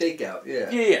 Stakeout, yeah.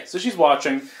 Yeah. So she's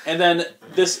watching. And then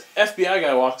this FBI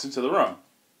guy walks into the room.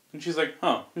 And she's like,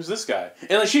 "Huh, who's this guy?"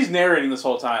 And like she's narrating this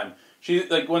whole time. She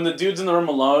like when the dude's in the room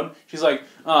alone, she's like,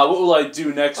 "What will I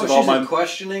do next with all my?" She's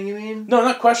questioning, you mean? No,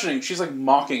 not questioning. She's like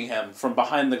mocking him from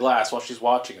behind the glass while she's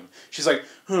watching him. She's like,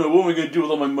 "What am I gonna do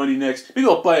with all my money next? Maybe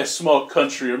I'll buy a small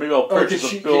country, or maybe I'll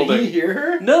purchase a building." Can he hear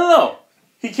her? No.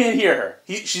 He can't hear her.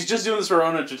 She's just doing this for her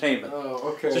own entertainment.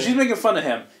 Oh, okay. So she's making fun of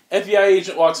him. FBI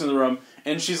agent walks in the room,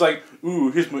 and she's like,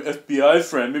 "Ooh, here's my FBI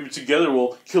friend. Maybe together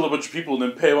we'll kill a bunch of people and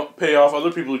then pay off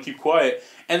other people to keep quiet."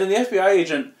 And then the FBI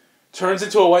agent turns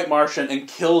into a white Martian and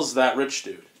kills that rich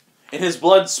dude. And his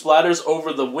blood splatters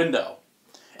over the window.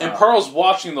 And Pearl's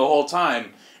watching the whole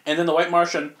time. And then the white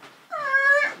Martian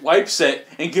wipes it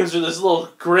and gives her this little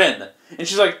grin. And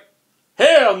she's like,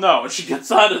 "Hell no!" And she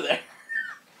gets out of there.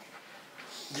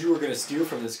 You were going to steal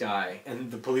from this guy, and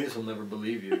the police will never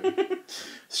believe you.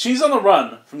 She's on the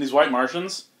run from these white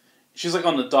Martians. She's like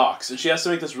on the docks. And she has to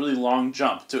make this really long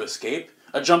jump to escape.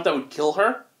 A jump that would kill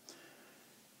her.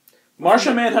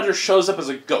 Martian Manhunter shows up as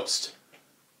a ghost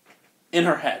in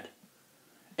her head.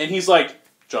 And he's like,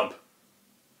 "Jump.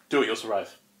 Do it, you'll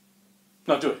survive.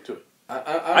 No, do it.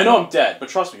 I know I'm dead, but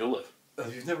trust me, you'll live."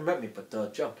 You've never met me,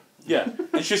 but jump. Yeah.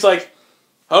 And she's like,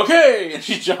 "Okay." And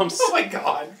she jumps. Oh my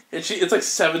god. And it's like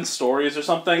 7 stories or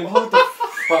something. What the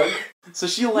fuck? So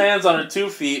she lands on her 2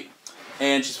 feet,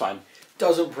 and she's fine.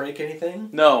 Doesn't break anything?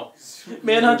 No.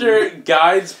 Manhunter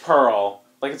guides Pearl,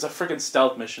 like it's a freaking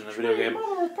stealth mission in a video game.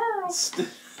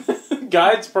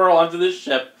 Guides Pearl onto this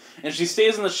ship, and she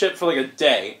stays on the ship for like a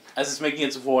day as it's making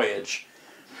its voyage.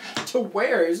 To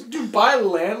where? Is Dubai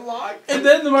landlocked? And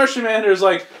then the Martian Manhunter is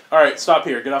like, "Alright, stop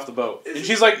here, get off the boat." And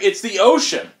she's like, "It's the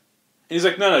ocean." And he's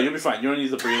like, "No, you'll be fine. You don't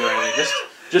need to breathe or anything.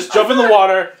 Just jump in the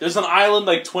water. There's an island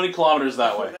like 20 kilometers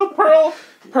that way."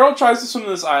 Pearl tries to swim to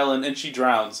this island, and she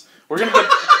drowns. We're gonna get...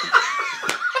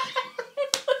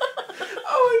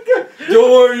 Oh my god.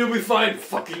 Don't worry, you'll be fine.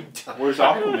 Fucking time. Where's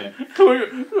Aquaman?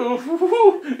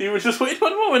 You would just wait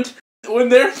 1 moment. When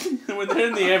they're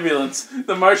in the ambulance,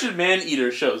 the Martian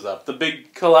Man-Eater shows up. The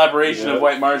big collaboration of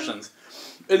white Martians.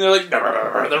 And they're like,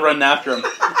 they're running after him.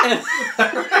 And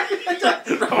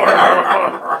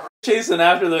chasing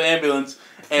after the ambulance.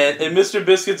 And Mr.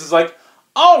 Biscuits is like,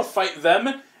 I'll fight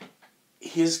them.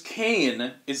 His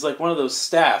cane is like one of those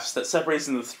staffs that separates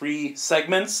into 3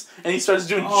 segments, and he starts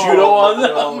doing judo on them.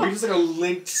 No, he's like a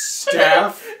linked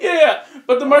staff. Yeah.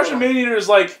 But the Martian Manhunter is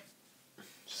like...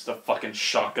 Just a fucking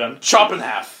shotgun. Chop in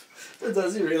half.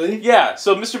 Does he really? Yeah,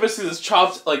 so Mr. Biscuits is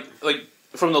chopped, like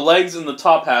from the legs and the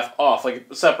top half off, like,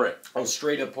 separate. Oh,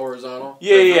 straight up horizontal?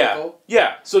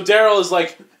 Yeah. So Daryl is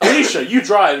like, Alicia, you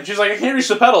drive. And she's like, I can't reach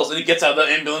the pedals. And he gets out of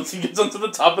the ambulance, he gets onto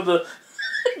the top of the...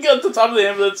 Get to the top of the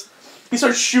ambulance. He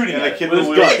starts shooting at it with his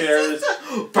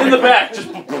gun. In the back. Just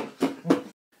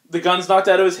the gun's knocked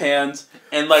out of his hands.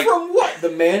 And like... From what? The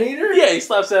man-eater? Yeah, he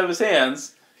slaps it out of his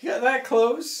hands. He got that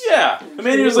close? Yeah. The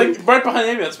man-eater's like right behind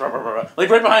the ambulance. Like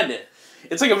right behind it.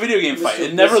 It's like a video game fight.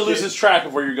 It never loses track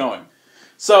of where you're going.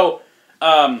 So,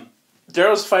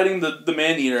 Daryl's fighting the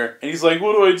man-eater. And he's like,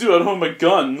 what do? I don't have my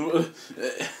gun.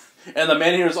 And the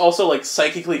man-eater's also like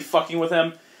psychically fucking with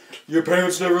him. Your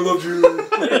parents never loved you.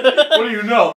 What do you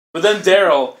know? But then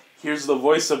Daryl hears the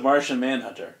voice of Martian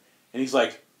Manhunter, and he's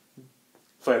like,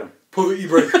 "Fight him." Pull the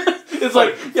e-brake. It's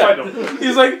like, yeah. Fight him.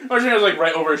 He's like, Martian Manhunter's like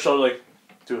right over his shoulder, like,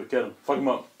 "Do it, get him, fuck him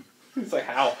up." He's like,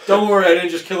 "How?" Don't worry, I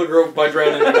didn't just kill a girl by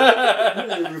drowning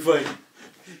her. It'll be fine.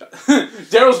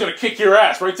 Daryl's gonna kick your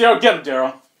ass, right there. Get him,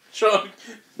 Daryl. Show him.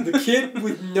 The kid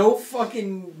with no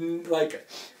fucking like.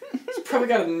 He's probably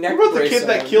got a neck What about the brace kid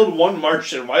that on. killed one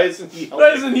Martian? Why isn't he helping?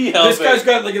 Why isn't he helping? This guy's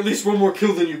got like at least one more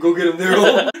kill than you. Go get him,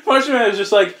 Daryl. Martian Manhunter's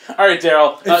just like, all right,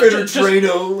 Daryl.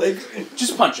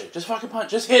 Just punch it. Just fucking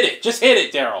punch. Just hit it. Just hit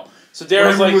it, Daryl. So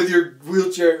Daryl's like with your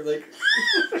wheelchair, like.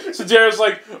 So Daryl's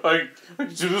like, I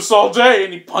can do this all day,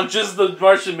 and he punches the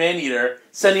Martian Maneater,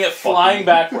 sending it flying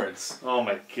backwards. Oh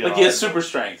my god! Like he has super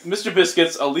strength. Mr.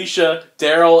 Biscuits, Alicia,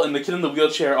 Daryl, and the kid in the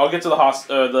wheelchair all get to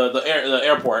the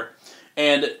airport,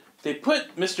 and they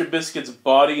put Mr. Biscuits'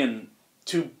 body in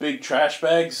 2 big trash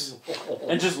bags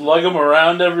and just lug him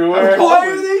around everywhere. Why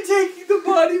are they taking the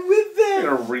body with them?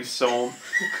 They're gonna resew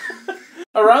him.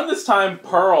 Around this time,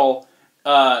 Pearl,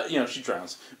 she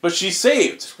drowns, but she's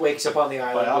saved. Just wakes up on the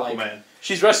island By Aquaman. like.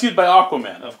 She's rescued by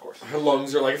Aquaman, Of course. Her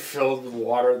lungs are like filled with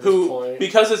water at this point.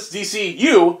 Because it's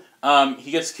DCU, he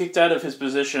gets kicked out of his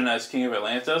position as King of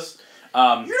Atlantis. You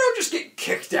don't just get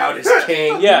kicked out as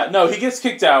king. Yeah, no, he gets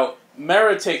kicked out.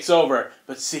 Mera takes over,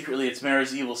 but secretly it's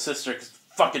Mera's evil sister, because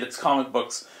fuck it, it's comic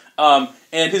books.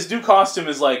 And his new costume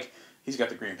is like, he's got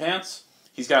the green pants,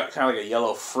 he's got kind of like a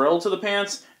yellow frill to the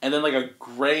pants, and then like a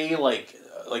gray, like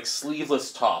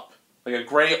sleeveless top. Like a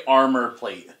gray armor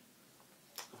plate.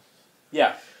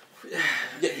 Yeah.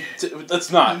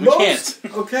 That's not. We can't.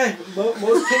 Okay.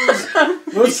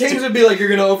 Most kings would be like, you're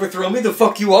going to overthrow me? The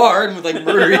fuck you are, and would like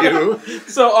murder you.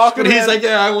 So Aquaman... But he's like,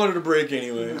 yeah, I wanted a break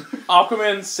anyway.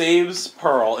 Aquaman saves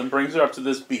Pearl and brings her up to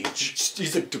this beach.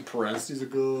 He's like depressed. He's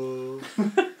like, oh.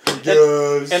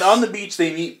 And on the beach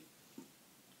they meet...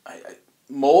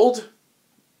 Mold?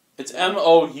 It's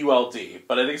Mould,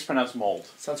 but I think it's pronounced mold.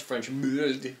 Sounds French.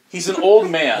 Mould. He's an old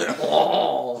man.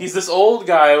 Oh. He's this old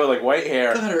guy with like white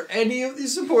hair. God, are any of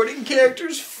these supporting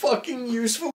characters fucking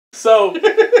useful? So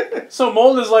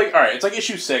Mold is like, alright, it's like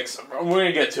issue 6. We're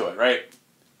gonna get to it, right?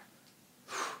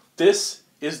 This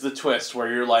is the twist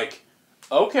where you're like,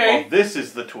 okay. Oh, this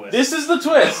is the twist. This is the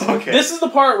twist. Okay. This is the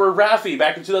part where Raffi,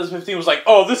 back in 2015, was like,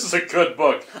 oh, this is a good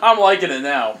book. I'm liking it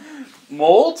now.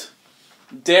 Mold,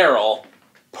 Daryl,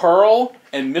 Pearl,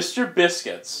 and Mr.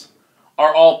 Biscuits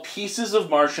are all pieces of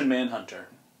Martian Manhunter.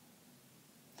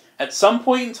 At some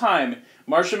point in time,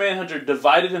 Martian Manhunter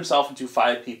divided himself into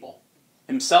 5 people.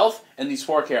 Himself and these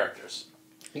 4 characters.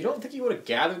 You don't think he would have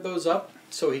gathered those up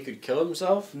so he could kill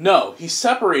himself? No, he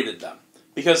separated them.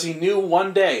 Because he knew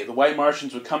one day the White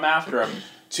Martians would come after him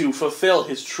to fulfill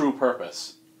his true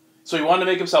purpose. So he wanted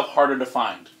to make himself harder to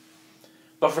find.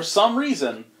 But for some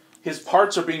reason, his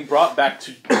parts are being brought back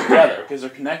together because they're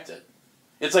connected.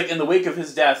 It's like in the wake of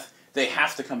his death, they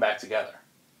have to come back together.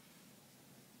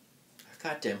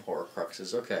 Goddamn horror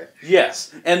cruxes, okay.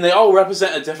 Yes, and they all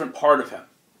represent a different part of him.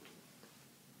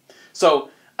 So,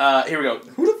 here we go.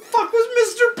 Who the fuck was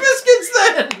Mr. Biscuits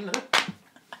then?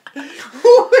 Who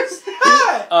was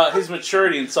that? His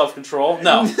maturity and self-control?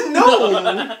 No.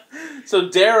 No. So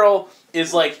Daryl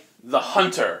is like the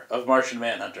hunter of Martian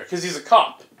Manhunter, because he's a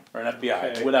cop. Or an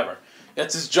FBI, Okay. whatever.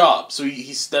 That's his job. So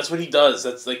he's that's what he does.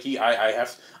 That's like I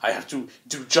have to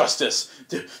do justice.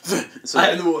 So I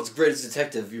am the world's greatest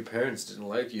detective. Your parents didn't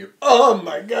like you. Oh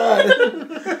my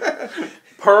god.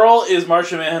 Pearl is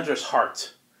Martian Manhunter's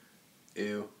heart.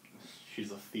 Ew.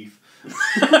 She's a thief.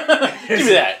 Give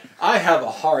me that. I have a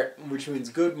heart, which means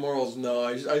good morals. No,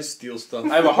 I steal stuff.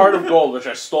 I have a heart of gold, which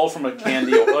I stole from a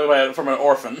from an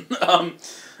orphan.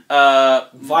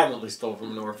 Violently stole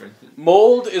from an orphan.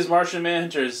 Mold is Martian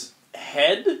Manhunter's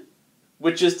head,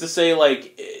 which is to say,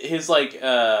 like his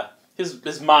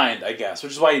mind, I guess,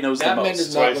 which is why he knows That the man most.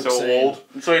 does That's why not he's look so sane.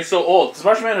 old. So he's so old. Because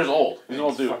Martian Manhunter's old. He's an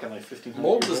old dude. Fucking like 1500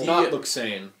 Mold does years not He- look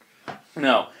sane.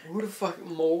 No. Who the fuck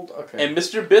mold? Okay. And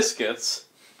Mr. Biscuits,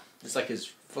 It's like his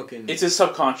fucking. it's his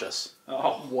subconscious. old.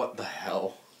 Oh. What the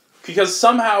hell? Because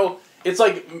somehow, it's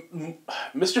like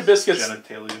Mr. Biscuits.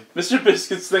 Genitalia. Mr.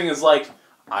 Biscuits' thing is like,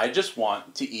 I just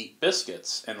want to eat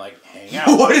biscuits and like hang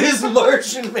out. What is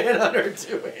Martian Manhunter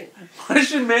doing?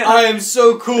 Martian Manhunter. I am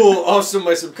so cool. Also,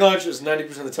 my subconscious 90%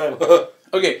 of the time.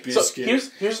 Okay, Biscuit. so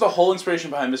here's the whole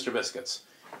inspiration behind Mr. Biscuits.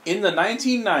 In the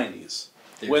 1990s,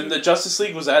 when the Justice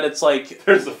League was at its like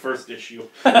There's the first issue.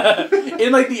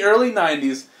 in like the early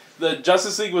 90s, the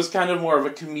Justice League was kind of more of a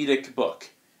comedic book.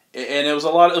 And it was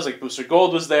it was like Booster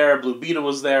Gold was there, Blue Beetle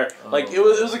was there. Like it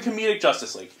was a comedic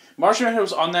Justice League. Martian Manhunter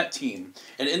was on that team,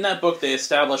 and in that book they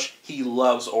established he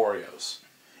loves Oreos.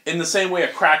 In the same way a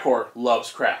crack whore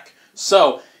loves crack.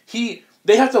 So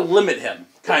they have to limit him,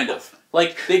 kind of.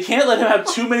 Like, they can't let him have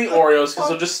too many Oreos because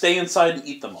he'll just stay inside and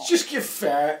eat them all. Just get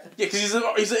fat. Yeah, because he's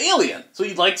an alien, so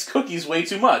he likes cookies way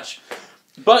too much.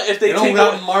 But if they You don't take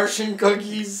got Martian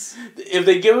cookies.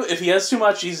 if he has too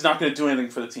much, he's not going to do anything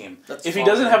for the team. That's if he fine.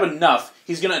 doesn't have enough,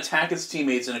 he's going to attack his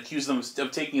teammates and accuse them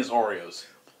of taking his Oreos.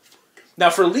 Now,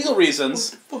 for legal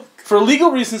reasons,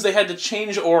 they had to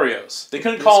change Oreos. They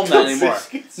couldn't call them that anymore.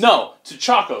 Biscuits? No, to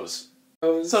Chocos.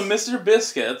 So Mr.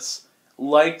 Biscuits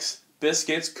likes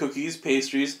biscuits, cookies,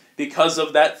 pastries because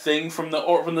of that thing from the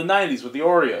 90s with the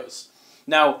Oreos.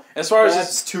 Now, as far as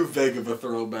That's too vague of a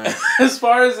throwback. as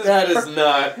far as his That is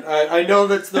not. I know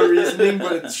that's the reasoning,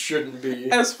 but it shouldn't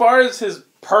be. as far as his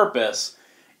purpose,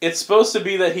 it's supposed to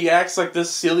be that he acts like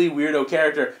this silly weirdo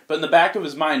character, but in the back of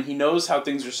his mind, he knows how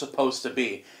things are supposed to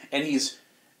be, and he's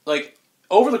like.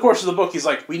 Over the course of the book, he's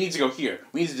like, we need to go here.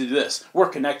 We need to do this. We're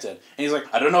connected. And he's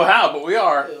like, I don't know how, but we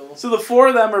are. Ew. So the four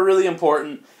of them are really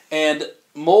important. And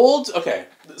Mold, okay,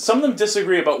 some of them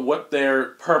disagree about what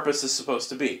their purpose is supposed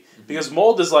to be. Because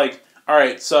Mold is like, all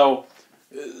right, so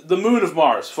the moon of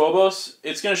Mars, Phobos,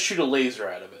 it's going to shoot a laser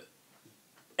out of it.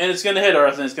 And it's going to hit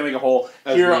Earth, and it's going to make a hole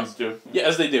As here. moons do. Yeah,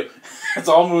 as they do. That's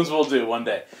all moons will do one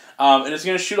day. And it's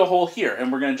going to shoot a hole here,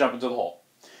 and we're going to jump into the hole.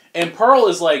 And Pearl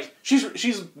is like, she's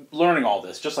learning all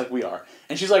this, just like we are.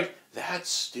 And she's like, that's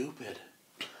stupid.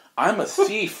 I'm a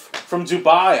thief from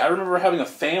Dubai. I remember having a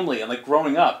family and like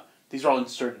growing up. These are all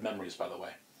inserted memories, by the way.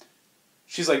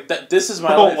 She's like, this is my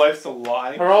My whole life. life's a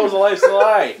lie. Her whole life's a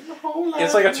lie.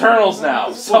 It's like Eternals now.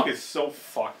 This So, book is so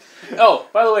fucked. oh,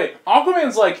 by the way,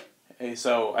 Aquaman's like, hey,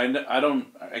 so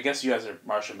I guess you guys are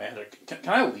Martian Manhunter. Can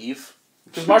I leave?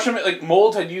 Because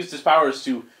Mold had used his powers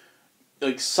to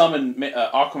like summon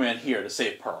Aquaman here to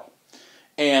save Pearl,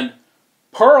 and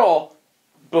Pearl,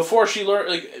 before she learned,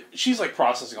 like she's like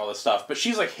processing all this stuff, but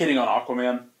she's like hitting on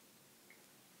Aquaman,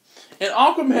 and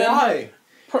Aquaman. Why?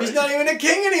 He's not even a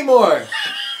king anymore.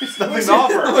 It's nothing to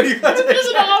offer. What do you got to There's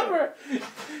an offer.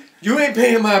 You ain't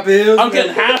paying my bills. I'm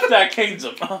getting half that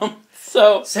kingdom.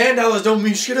 So $10 don't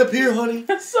mean shit up here, honey.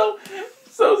 So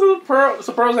Pearl's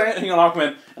hitting on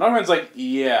Aquaman, and Aquaman's like,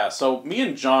 yeah, so me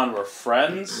and John were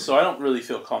friends, so I don't really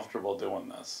feel comfortable doing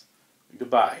this.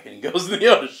 Goodbye. And he goes in the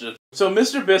ocean. So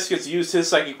Mr. Biscuits used his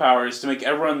psychic powers to make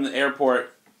everyone in the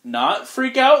airport not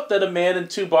freak out that a man in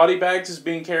 2 body bags is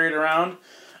being carried around.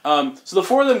 So the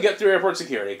 4 of them get through airport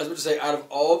security. I was about to say, out of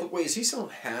all the... Wait, is he still in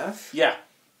half? Yeah.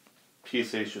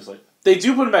 PSA's just like... They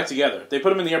do put him back together. They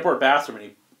put him in the airport bathroom,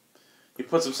 and he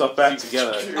puts himself back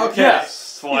together. Okay. Yeah.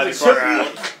 Sliding He's like,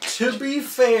 around. To be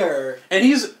fair... And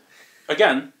he's,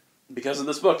 again, because of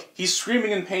this book, he's screaming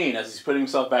in pain as he's putting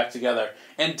himself back together.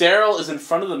 And Daryl is in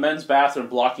front of the men's bathroom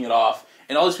blocking it off.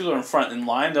 And all these people are in front in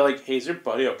line. They're like, hey, is your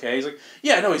buddy okay? He's like,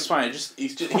 yeah, no, he's fine.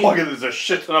 Look at there's a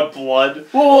shit ton of blood.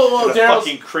 Whoa, And a Daryl's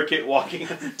fucking cricket walking.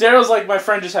 Daryl's like, my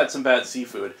friend just had some bad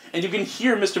seafood. And you can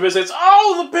hear Mr. Biscuits,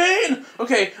 oh, the pain!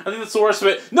 Okay, I think that's the worst of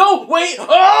it. No, wait,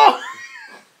 oh!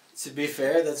 To be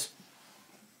fair, there's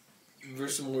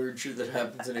some weird shit that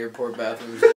happens in airport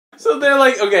bathrooms. So they're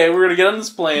like, okay, we're gonna get on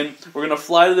this plane, we're gonna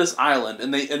fly to this island,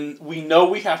 and we know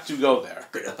we have to go there.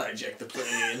 We're gonna hijack the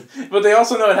plane. But they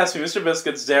also know it has to be Mr.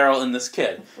 Biscuits, Daryl, and this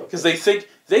kid. Because they think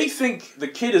the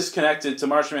kid is connected to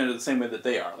Martian Manhunter the same way that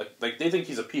they are. Like they think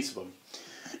he's a piece of him.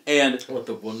 And What,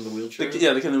 the one in the wheelchair? the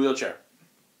kid in the wheelchair.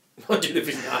 Oh, dude, if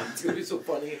he's not, it's gonna be so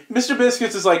funny. Mr.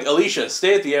 Biscuits is like, Alicia,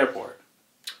 stay at the airport.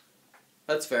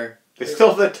 That's fair. They still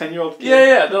have that 10-year-old kid?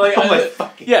 Yeah. They're like,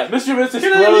 yeah, Mr. Biscuits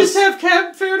Can I at least have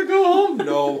cab fare to go home?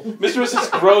 No. Mr. Biscuits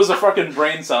grows a fucking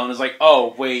brain cell and is like,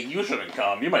 oh, wait, you shouldn't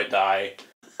come. You might die.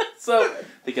 So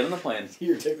they get on the plane.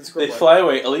 Here, take the scroll. They fly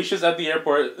away. Alicia's at the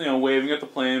airport, waving at the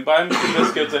plane. Bye, Mr.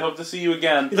 Biscuits. I hope to see you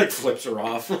again. He flips her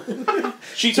off.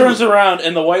 She turns around,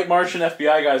 and the white Martian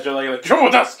FBI guys are like, come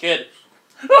with us, kid.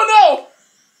 Oh,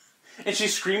 no! And she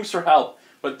screams for help,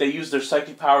 but they use their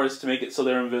psychic powers to make it so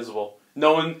they're invisible.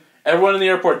 Everyone in the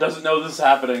airport doesn't know this is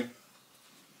happening.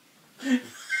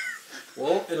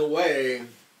 Well, in a way,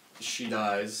 she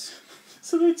dies.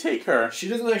 So they take her. She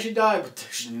doesn't actually die, but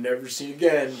she's never seen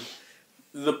again.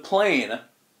 The plane,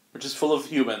 which is full of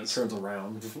humans... Turns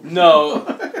around. No.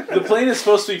 The plane is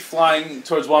supposed to be flying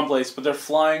towards one place, but they're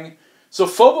flying... So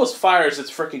Phobos fires its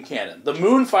frickin' cannon. The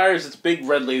moon fires its big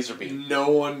red laser beam. No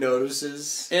one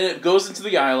notices. And it goes into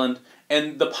the island,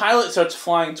 and the pilot starts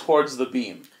flying towards the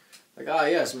beam.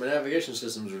 Yes, my navigation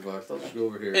systems are fucked. I'll just go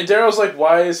over here. And Daryl's like,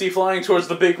 why is he flying towards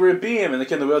the big red beam? And the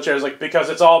kid in the wheelchair is like, because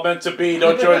it's all meant to be,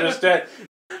 don't you understand?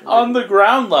 On the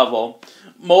ground level,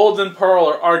 Mold and Pearl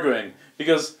are arguing,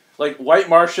 because, white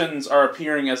Martians are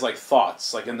appearing as,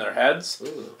 thoughts, in their heads.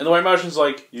 Ooh. And the white Martian's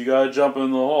like, you gotta jump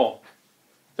in the hole.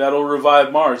 That'll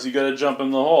revive Mars, you gotta jump in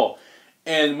the hole.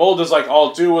 And Mold is like,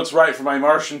 I'll do what's right for my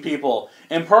Martian people.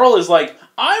 And Pearl is like,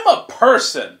 I'm a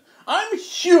person. I'm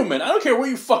human. I don't care what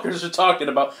you fuckers are talking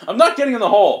about. I'm not getting in the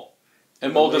hole.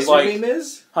 And Mold is like... Where the laser beam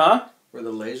is? Huh? Where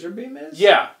the laser beam is?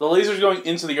 Yeah. The laser's going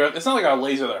into the earth. It's not like a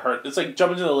laser that hurt. It's like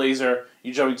jump into the laser,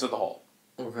 you jump into the hole.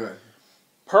 Okay.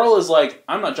 Pearl is like,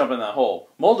 I'm not jumping in that hole.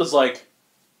 Mold is like,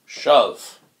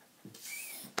 shove.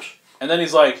 And then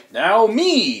he's like, now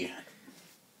me.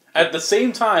 At the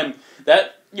same time,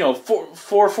 that,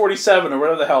 447 or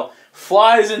whatever the hell,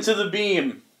 flies into the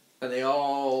beam. And they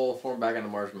all form back into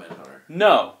Martian Manhunter.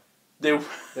 No. They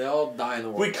all die in the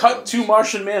war. We cut to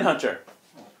Martian Manhunter.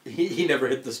 He never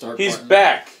hit the start button. He's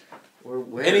back.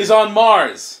 Where? And he's on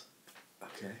Mars.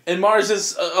 Okay. And Mars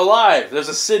is alive. There's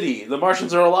a city. The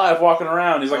Martians are alive walking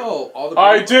around. He's like, all the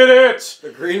I did it!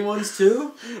 The green ones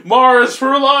too? Mars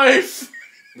for life!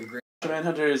 The green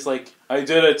Manhunter is like, I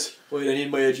did it. Wait, I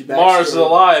need my edgy backstory. Mars is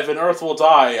alive and Earth will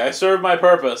die. I served my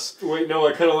purpose. Wait, no,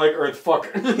 I kind of like Earth.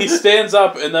 Fuck. He stands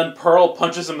up and then Pearl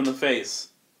punches him in the face.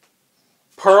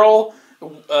 Pearl,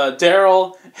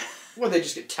 Daryl... What, they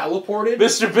just get teleported?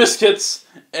 Mr. Biscuits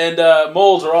and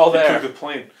Mold are all there. They took the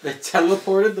plane. They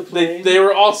teleported the plane? They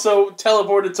were also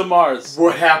teleported to Mars.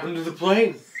 What happened to the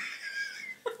plane?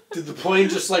 Did the plane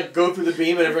just, go through the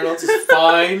beam and everyone else is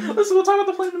fine? Listen, we'll talk about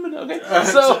the plane in a minute,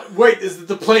 okay? Wait, is it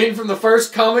the plane from the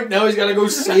first comic? Now he's got to go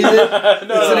save it?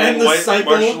 No, it's an endless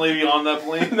cycle? Martian lady on that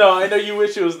plane? No, I know you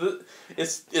wish it was...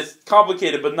 It's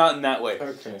complicated, but not in that way.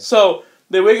 Okay. So,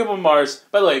 they wake up on Mars.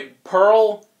 By the way,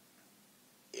 Pearl...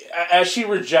 As she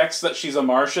rejects that she's a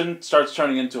Martian, starts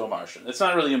turning into a Martian. It's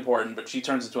not really important, but she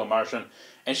turns into a Martian,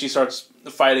 and she starts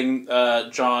fighting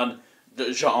Jones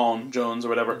or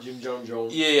whatever. Jim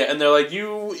Jones. Yeah, and they're like,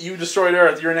 you destroyed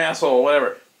Earth, you're an asshole,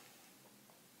 whatever.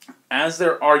 As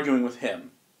they're arguing with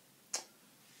him,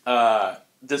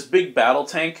 this big battle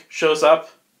tank shows up,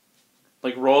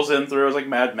 rolls in through, it's like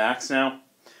Mad Max now.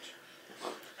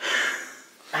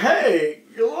 Hey,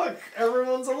 look,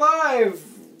 everyone's alive!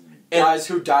 Guys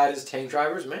who died as tank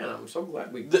drivers, man, I'm so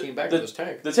glad we came back to this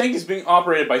tank. The tank is being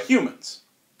operated by humans.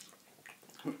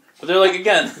 But they're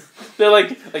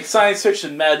like science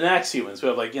fiction Mad Max humans who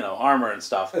have armor and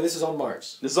stuff. And this is on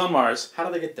Mars. This is on Mars. How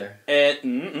do they get there?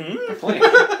 The plane.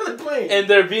 The plane. And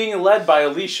they're being led by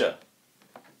Alicia.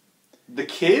 The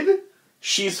kid?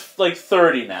 She's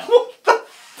 30 now. What the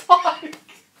fuck?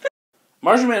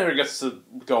 Martian Manhunter gets to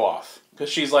go off. Because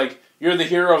she's like, you're the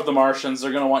hero of the Martians,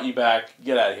 they're going to want you back,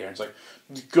 get out of here. And it's like,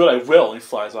 good, I will. And he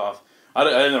flies off. I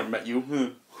never met you.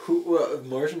 Who,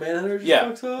 Martian Manhunter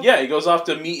just fucks off? Yeah, he goes off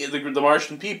to meet the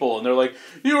Martian people, and they're like,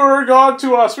 you were a god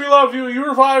to us, we love you, you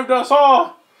revived us,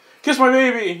 oh, kiss my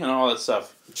baby, and all that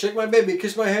stuff. Shake my baby,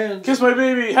 kiss my hand. Kiss my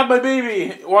baby, have my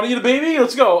baby. Want to eat a baby?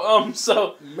 Let's go.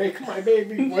 Make my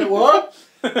baby. Wait, what?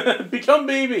 Become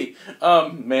baby.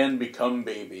 Man become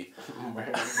baby.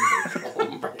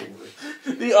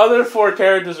 The other 4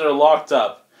 characters are locked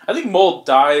up. I think Mold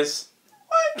dies.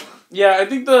 What? Yeah, I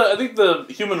think the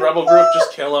human rebel group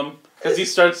just kill him because he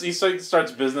starts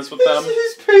business with them.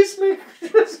 His pacemaker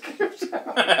just gives out.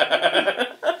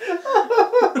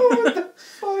 What the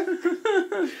fuck?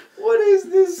 What is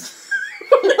this?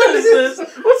 What is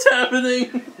this? What's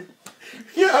happening?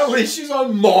 Yeah, at least she's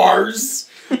on Mars.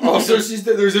 Also,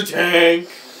 there's a tank.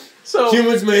 So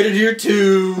humans made it here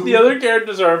too. The other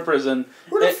characters are in prison.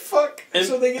 What the fuck?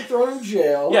 So they get thrown in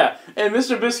jail. Yeah, and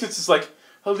Mr. Biscuits is like,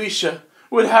 Alicia,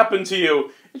 would happen to you?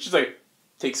 And she's like,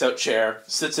 takes out chair,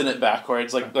 sits in it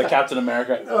backwards, like Captain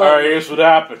America. Alright, here's what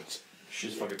happened.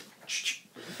 She's fucking...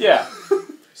 Yeah.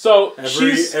 So,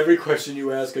 every question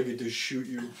you ask, I get to shoot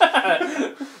you.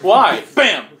 Why?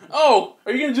 Bam! Oh,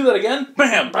 are you going to do that again?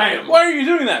 Bam! Bam! Why are you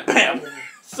doing that? Bam!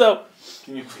 So...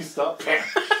 Can you please stop? Bam!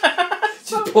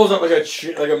 Just pulls out like a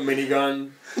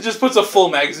minigun. Just puts a full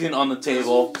magazine on the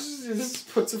table.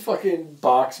 Just puts a fucking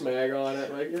box mag on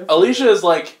it. Like, yeah. Alicia is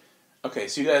like, okay,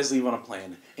 so you guys leave on a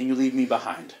plane, and you leave me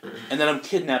behind. And then I'm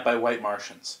kidnapped by white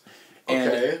Martians.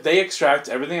 And they extract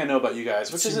everything I know about you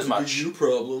guys, which isn't much. It's a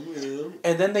problem, yeah.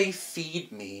 And then they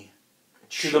feed me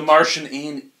to the Martian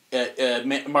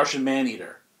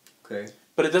Man-Eater. Okay.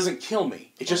 But it doesn't kill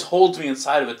me. It just holds me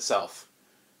inside of itself.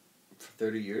 For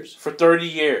 30 years? For 30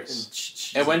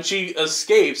 years. And when she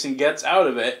escapes and gets out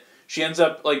of it, she ends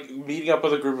up like meeting up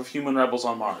with a group of human rebels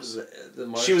on Mars.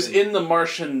 She was in the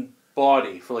Martian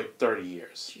body for like 30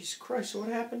 years. Jesus Christ, so what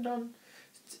happened on...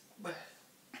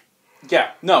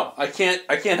 Yeah, no, I can't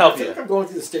help you. I feel like I'm going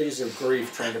through the stages of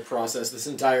grief trying to process this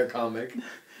entire comic.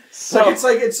 So it's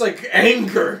like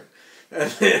anger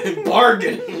and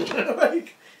bargaining.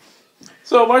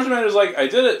 So Martian Manhunter's like, I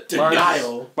did it.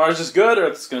 Denial. Mars is good,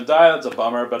 Earth's gonna die. That's a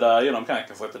bummer, but I'm kind of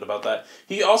conflicted about that.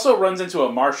 He also runs into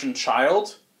a Martian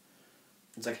child.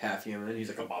 It's like half human. He's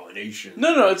like abomination.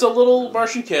 No, it's a little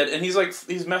Martian kid, and he's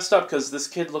messed up because this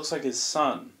kid looks like his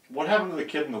son. What happened to the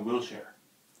kid in the wheelchair?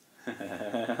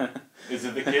 Is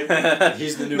it the kid?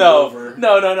 He's the new Rover.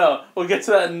 No. We'll get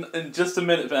to that in just a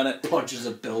minute, Bennett. Punches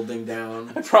a building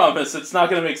down. I promise, it's not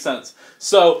going to make sense.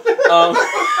 So,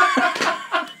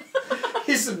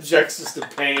 he subjects us to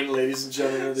pain, ladies and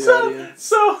gentlemen of the audience.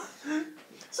 So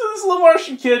this little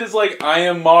Martian kid is like, I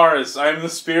am Mars. I am the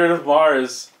spirit of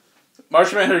Mars.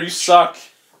 Martian Manhunter, you suck.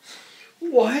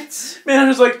 What?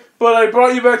 Manhunter's like, but I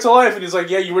brought you back to life. And he's like,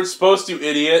 yeah, you weren't supposed to,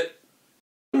 idiot.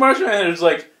 Martian Manhunter's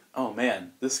like, oh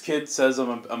man, this kid says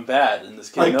I'm bad, and this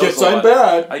kid knows a lot.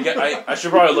 I'm bad. I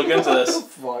should probably look into this.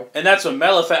 Fuck. And that's when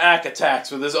Malefic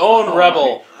attacks with his own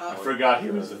rebel. I forgot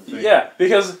he was a thing. Yeah,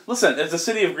 because listen, it's the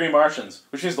city of green Martians,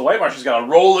 which means the white Martians gotta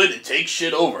roll in and take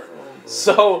shit over.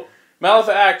 So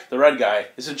Malefic, the red guy,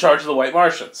 is in charge of the white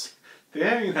Martians. They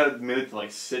haven't even had a minute to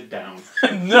like sit down.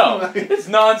 No, it's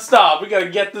nonstop. We gotta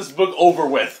get this book over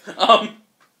with.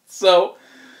 So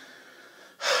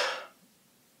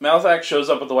Malefic shows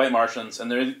up with the white Martians,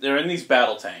 and they're in these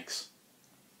battle tanks.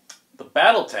 The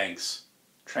battle tanks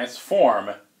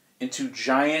transform into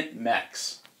giant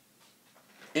mechs.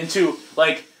 Into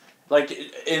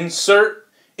insert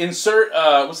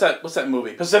what's that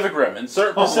movie? Pacific Rim.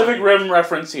 Insert Pacific Rim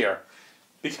reference here.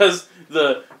 Because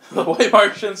the white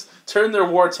Martians turn their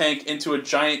war tank into a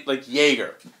giant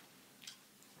Jaeger.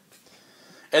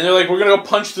 And they're like, we're gonna go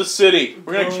punch the city.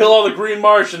 We're gonna kill all the green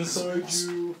Martians.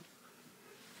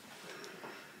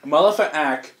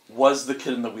 Malefic was the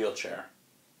kid in the wheelchair.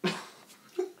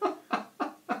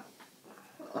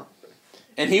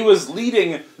 And he was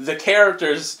leading the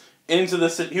characters into the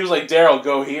city. He was like, Daryl,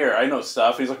 go here. I know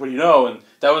stuff. He's like, what do you know? And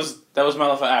that was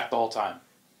Malefic the whole time.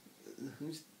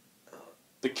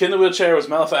 The kid in the wheelchair was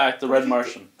Malefic, the red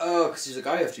Martian. Oh, because he's like,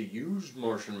 I have to use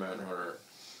Martian Manhunter.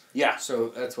 Yeah. So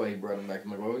that's why he brought him back. I'm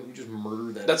like, why wouldn't you just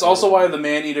murder that? That's also why the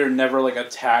Man-Eater never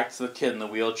attacked the kid in the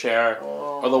wheelchair.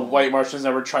 Or the white Martians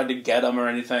never tried to get him or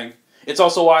anything. It's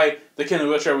also why the kid in the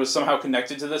wheelchair was somehow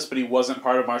connected to this, but he wasn't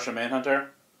part of Martian Manhunter.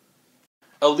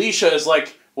 Alicia is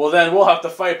like, well then we'll have to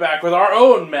fight back with our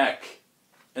own mech.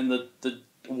 And the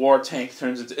war tank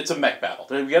turns into... It's a mech battle.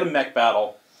 We get a mech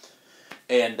battle.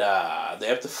 And they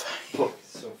have to fight.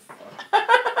 So fun.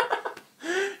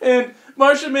 And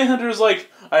Martian Manhunter is like,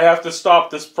 I have to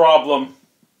stop this problem.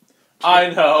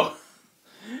 I know.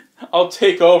 I'll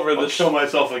take over the show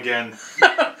myself again.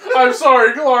 I'm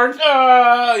sorry, Clark.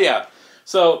 Yeah.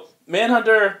 So,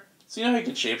 Manhunter, so you know how he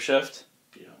can shapeshift?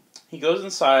 Yeah. He goes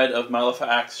inside of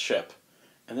Malefic's ship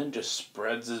and then just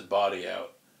spreads his body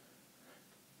out.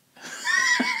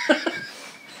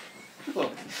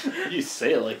 You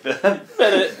say it like that.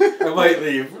 Bennett. I might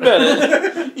leave.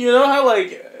 Bennett. You know how,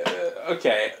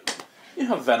 okay. You know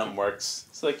how Venom works.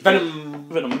 It's like Venom.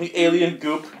 The alien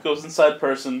goop goes inside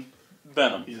person.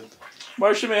 Venom.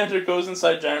 Martian Manhunter goes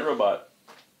inside giant robot.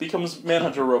 Becomes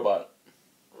Manhunter robot.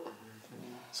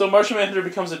 So Martian Manhunter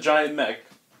becomes a giant mech.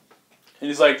 And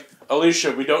he's like,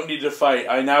 Alicia, we don't need to fight.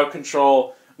 I now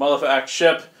control Malefic's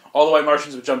ship. All the white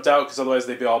Martians have jumped out because otherwise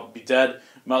they'd all be dead.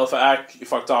 Malefic, you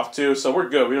fucked off too, so we're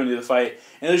good. We don't need to fight.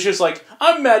 And Alicia's like,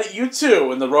 I'm mad at you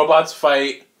too. And the robots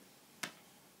fight.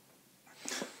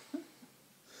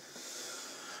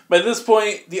 By this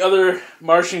point, the other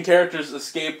Martian characters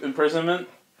escape imprisonment.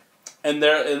 and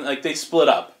they split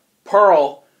up.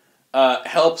 Pearl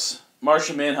helps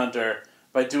Martian Manhunter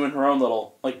by doing her own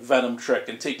little like Venom trick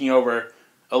and taking over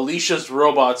Alicia's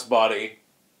robot's body.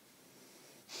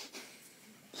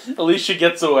 Alicia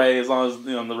gets away as long as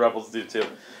the rebels do too.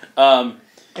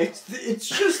 It's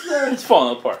just that it's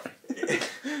falling apart.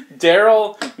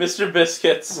 Daryl, Mr.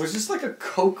 Biscuits. Was this like a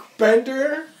coke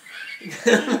bender?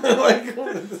 So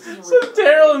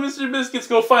Daryl and Mr. Biscuits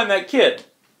go find that kid.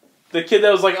 The kid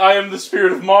that was like, I am the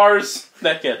spirit of Mars.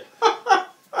 That kid.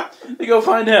 They go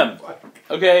find him.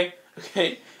 Okay?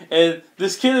 Okay. And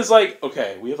this kid is like,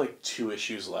 okay, we have like 2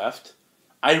 issues left.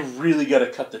 I really gotta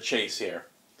cut the chase here.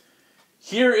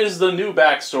 Here is the new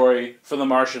backstory for the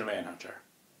Martian Manhunter.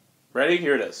 Ready?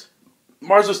 Here it is.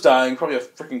 Mars was dying, probably a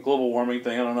freaking global warming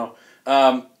thing, I don't know.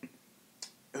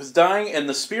 It was dying, and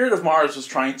the spirit of Mars was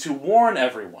trying to warn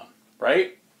everyone,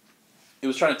 right? It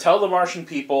was trying to tell the Martian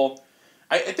people.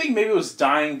 I think maybe it was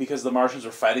dying because the Martians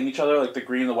were fighting each other, like the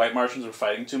green and the white Martians were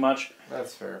fighting too much.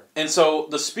 That's fair. And so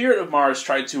the spirit of Mars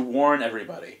tried to warn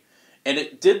everybody. And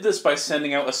it did this by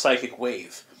sending out a psychic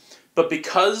wave. But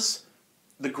because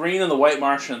the green and the white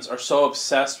Martians are so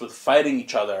obsessed with fighting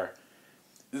each other,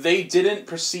 they didn't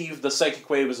perceive the psychic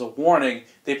wave as a warning.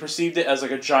 They perceived it as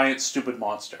like a giant, stupid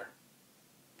monster.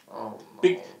 Oh,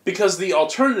 no. Because the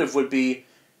alternative would be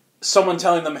someone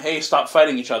telling them, hey, stop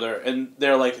fighting each other. And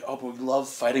they're like, oh, but we love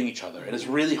fighting each other. And it's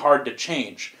really hard to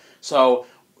change. So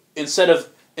instead of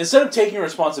taking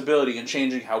responsibility and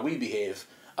changing how we behave,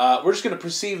 we're just going to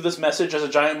perceive this message as a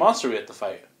giant monster we have to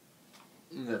fight.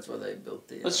 That's why they built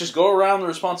the... Let's just go around the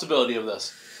responsibility of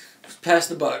this. Pass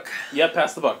the buck. Yep,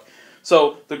 pass the buck.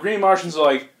 So the Green Martians are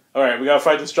like, all right, we gotta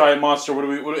fight this giant monster.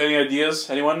 Any ideas?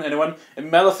 Anyone?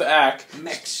 And Malefic,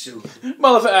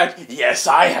 yes,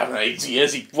 I have an idea.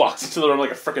 As he walks into the room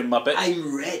like a freaking Muppet.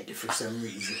 I'm red for some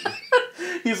reason.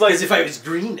 He's like, because if I was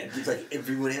green, I'd be like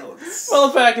everyone else.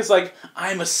 Malefic is like,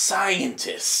 I'm a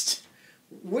scientist.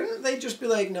 Wouldn't they just be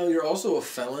like, no, you're also a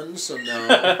felon, so no.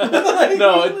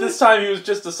 No, at this time he was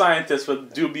just a scientist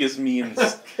with dubious means.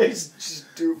 He's just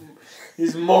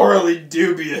He's morally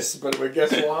dubious, but I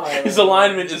guess why? His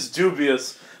alignment is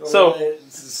dubious. So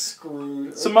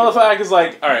screwed. So Malefic is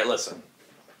like, alright, listen.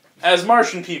 As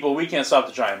Martian people, we can't stop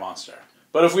the giant monster.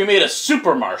 But if we made a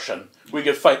super Martian, we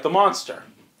could fight the monster.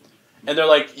 And they're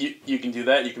like, you can do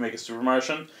that? You can make a super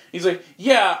Martian? He's like,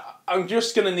 yeah, I'm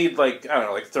just gonna need like, I don't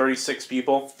know, like 36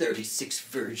 people. 36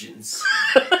 virgins.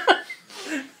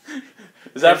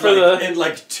 Is that and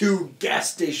like 2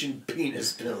 gas station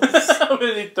penis pills. I'm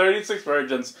gonna need 36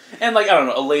 virgins. And like, I don't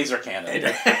know, a laser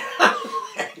cannon.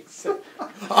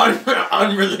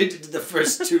 Unrelated to the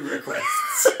first 2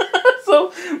 requests.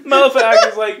 So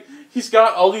Malefic is like, he's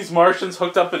got all these Martians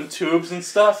hooked up in tubes and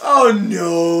stuff. Oh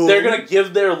no! They're gonna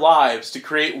give their lives to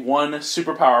create one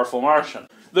super powerful Martian.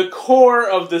 The core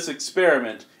of this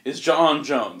experiment is John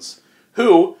Jones,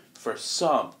 who, for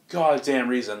some goddamn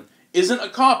reason, isn't a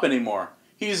cop anymore.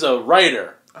 He's a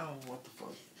writer. Oh, what the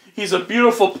fuck? He's a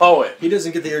beautiful poet. He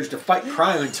doesn't get the urge to fight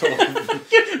crime until...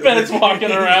 Bennett's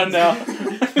walking around now.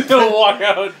 He's gonna walk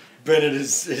out. Bennett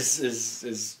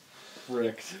is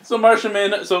wrecked. So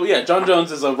John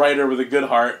Jones is a writer with a good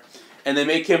heart, and they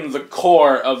make him the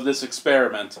core of this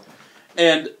experiment.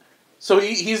 And so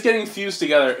he's getting fused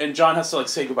together, and John has to like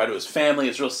say goodbye to his family.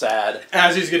 It's real sad.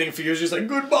 As he's getting fused, he's like,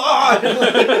 goodbye!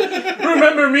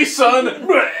 Remember me, son!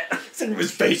 And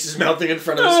his face is melting in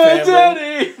front of his family.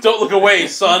 Daddy! Don't look away,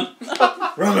 son!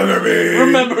 Remember me!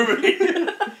 Remember me!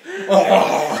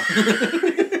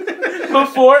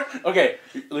 Okay,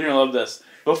 you're gonna love this.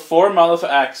 Before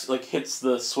Malefic like hits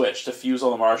the switch to fuse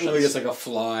all the Martians... Oh, he gets like a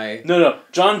fly. No.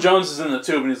 John Jones is in the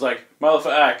tube, and he's like,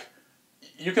 Malefic,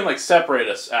 you can like separate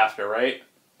us after, right?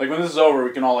 Like when this is over,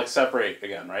 we can all like separate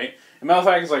again, right? And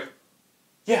Malefic is like,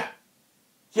 yeah,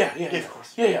 of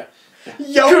course, yeah.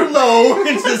 YOLO!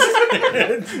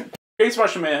 Creates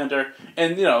Martian Manhunter,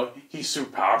 and he's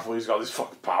super powerful. He's got all these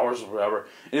fucking powers or whatever.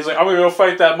 And he's like, I'm gonna go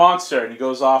fight that monster. And he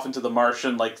goes off into the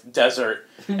Martian like desert,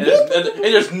 and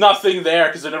there's nothing there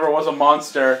because there never was a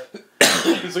monster.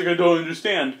 He's like, I don't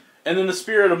understand. And then the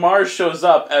spirit of Mars shows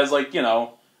up as like a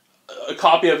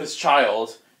copy of his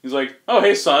child. He's like, oh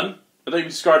hey son, I thought you'd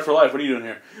be scarred for life. What are you doing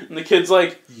here? And the kid's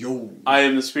like, yo, I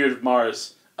am the spirit of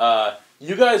Mars.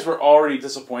 You guys were already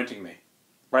disappointing me,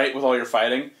 right, with all your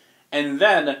fighting, and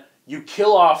then you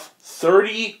kill off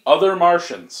 30 other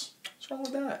Martians. What's wrong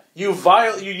with that?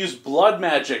 You use blood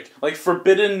magic, like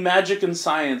forbidden magic and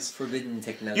science. Forbidden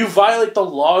technology. You violate the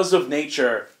laws of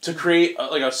nature to create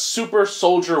like a super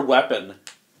soldier weapon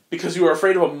because you were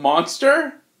afraid of a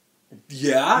monster?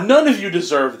 Yeah? None of you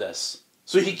deserve this.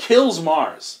 So he kills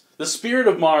Mars. The spirit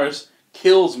of Mars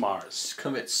kills Mars. Just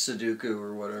commit Sudoku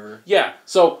or whatever. Yeah,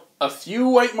 so a few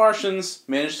white Martians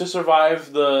managed to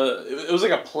survive the... It was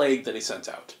like a plague that he sent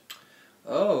out.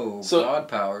 Oh, so, god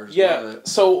powers. Yeah,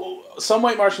 so some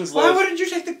white Martians live... Why wouldn't you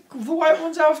take the white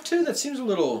ones out too? That seems a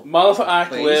little...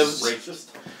 Malefak lives. Racist.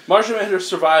 Martian Manhunter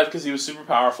survived because he was super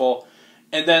powerful.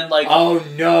 And then, like... Oh,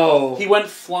 no. He went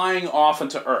flying off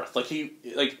into Earth. Like,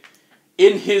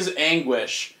 in his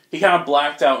anguish, he kind of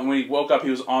blacked out, and when he woke up, he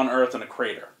was on Earth in a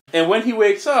crater. And when he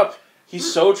wakes up,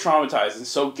 he's so traumatized and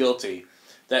so guilty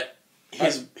that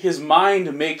his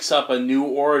mind makes up a new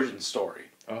origin story.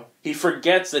 Oh. He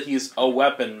forgets that he's a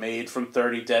weapon made from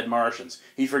 30 dead Martians.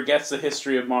 He forgets the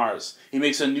history of Mars. He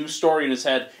makes a new story in his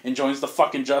head and joins the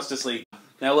fucking Justice League.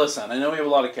 Now listen, I know we have a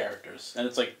lot of characters, and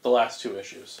it's like the last 2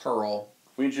 issues. Pearl.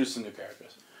 We introduced some new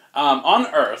characters. On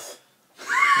Earth...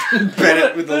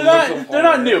 Bennett with the look of horror. They're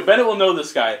not new. Bennett will know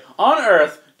this guy. On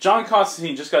Earth, John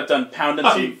Constantine just got done pounding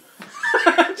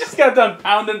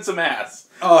some ass.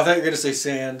 Oh, I thought you were going to say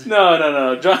sand.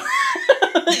 No. John...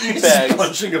 He's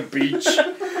punching a beach.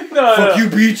 No. Fuck you,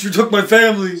 beach. You took my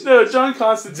family. No, John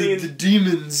Constantine... The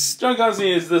demons. John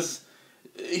Constantine is this...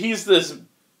 He's this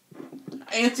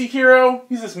anti-hero.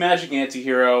 He's this magic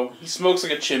anti-hero. He smokes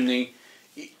like a chimney.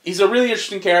 He's a really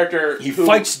interesting character. He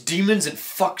fights demons and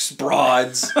fucks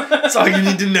broads. That's all you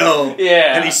need to know.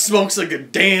 Yeah. And he smokes like a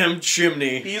damn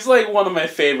chimney. He's like one of my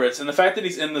favorites. And the fact that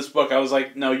he's in this book, I was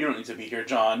like, no, you don't need to be here,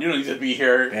 John. You don't need to be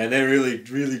here. And they're really,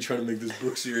 really trying to make this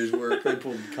book series work. They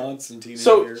pulled Constantine in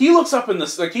So here. he looks up in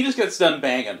this, like, he just gets done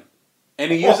banging.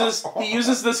 And he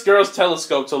uses this girl's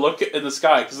telescope to look in the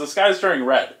sky, because the sky is turning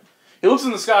red. He looks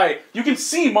in the sky, you can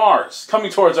see Mars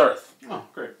coming towards Earth. Oh,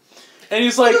 great. And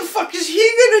he's like... What the fuck is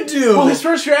he gonna do? Well, his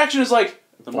first reaction is like,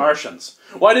 the Martians.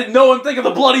 Why did no one think of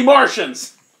the bloody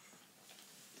Martians?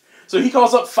 So he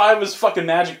calls up 5 of his fucking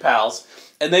magic pals,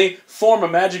 and they form a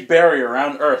magic barrier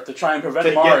around Earth to try and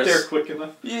prevent Mars. Get there quick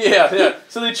enough? Yeah.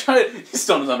 So they try... He's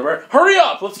still in his underwear. Hurry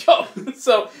up! Let's go!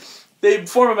 So they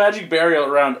form a magic barrier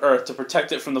around Earth to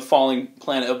protect it from the falling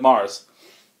planet of Mars.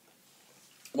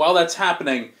 While that's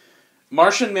happening...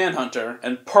 Martian Manhunter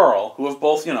and Pearl, who have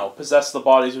both, possessed the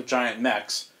bodies of giant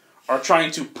mechs, are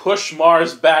trying to push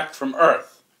Mars back from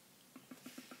Earth.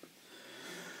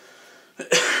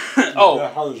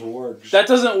 How this works. That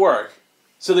doesn't work.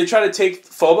 So they try to take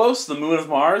Phobos, the moon of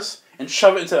Mars, and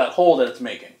shove it into that hole that it's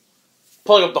making.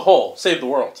 Plug up the hole. Save the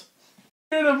world.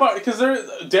 Because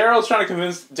Daryl's trying to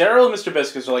convince... Daryl and Mr.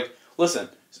 Biscuits are like, listen,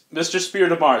 Mr.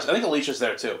 Spirit of Mars. I think Alicia's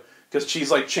there too, because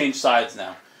she's like changed sides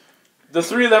now. The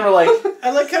 3 of them are like...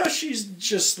 I like how she's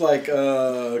just like,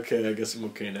 okay, I guess I'm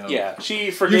okay now. Yeah,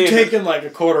 she forgave... You've taken like a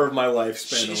quarter of my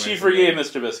lifespan away. She forgave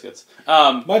Mr. Biscuits.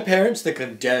 My parents think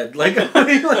I'm dead. Like,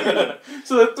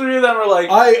 so the 3 of them are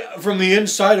like... from the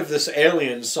inside of this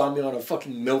alien, saw me on a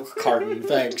fucking milk carton,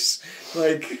 thanks.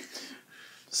 Like...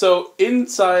 So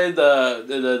inside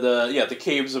the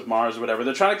caves of Mars or whatever,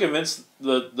 they're trying to convince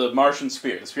the Martian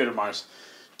spirit, the spirit of Mars,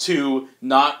 to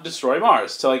not destroy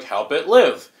Mars, to like help it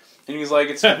live. And he's like,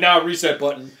 it's now reset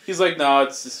button. He's like, no,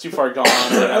 it's too far gone.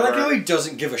 I like how he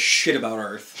doesn't give a shit about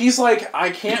Earth. He's like, I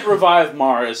can't revive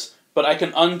Mars, but I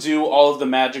can undo all of the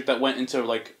magic that went into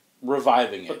like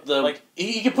reviving it.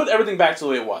 He can put everything back to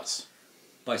the way it was.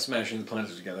 By smashing the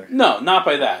planets together. No, not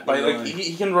by that.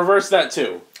 He can reverse that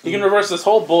too. He can reverse this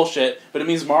whole bullshit, but it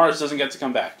means Mars doesn't get to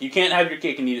come back. You can't have your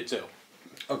cake and eat it too.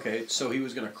 Okay, so he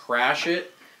was gonna crash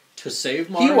it to save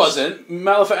Mars? He wasn't.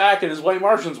 Malefak and his white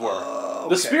Martians were. Okay.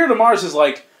 The spirit of Mars is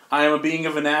like, I am a being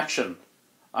of inaction.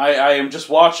 I am just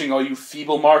watching all you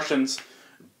feeble Martians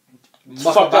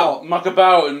muck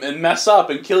about and mess up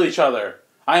and kill each other.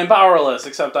 I am powerless,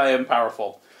 except I am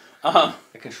powerful. I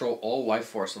control all life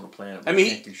force on the planet. But I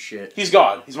can't do shit. He's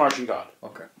God. He's Martian God.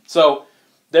 Okay. So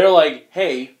they're like,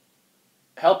 hey,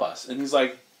 help us. And he's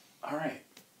like, all right.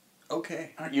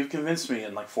 Okay. All right, you've convinced me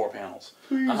in like 4 panels.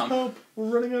 Please help. We're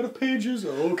running out of pages.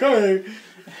 Okay.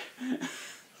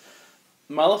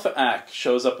 Malefak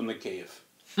shows up in the cave.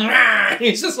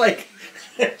 He's just like...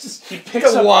 he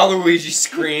picks up a Waluigi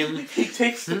scream. He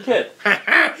takes the kid.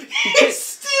 He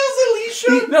steals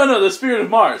Alicia? No, the spirit of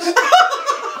Mars.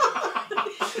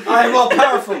 I am all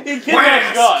powerful. He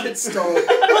kidnaps God. Kid stolen.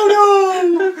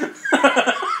 Oh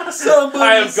no! Somebody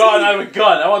I have God. I have a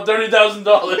gun. I want $30,000.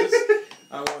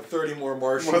 I want 30 more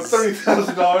Martians. I want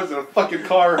 $30,000 and a fucking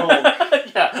car home.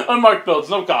 Yeah, unmarked builds,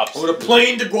 no cops. I want a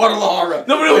plane to Guadalajara.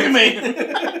 Nobody look at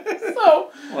me.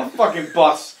 So, I want a fucking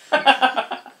bus.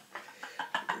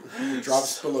 If it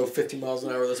drops below 50 miles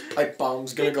an hour, this pipe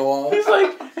bomb's gonna go off.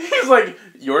 He's like,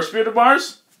 your spirit of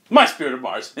Mars, my spirit of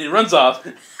Mars, and he runs off.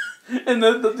 And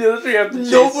the other three have to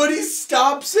chase. Nobody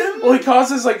stops him? Well, he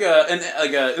causes like a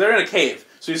they're in a cave,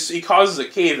 so he causes a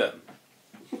cave in.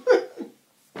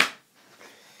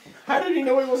 How did he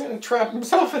know he wasn't going to trap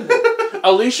himself in there?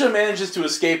 Alicia manages to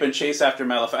escape and chase after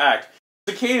Malefic.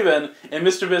 The cave in, and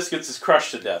Mr. Biscuits is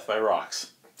crushed to death by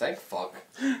rocks. Thank fuck.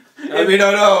 I mean,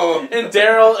 no. And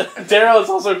Daryl is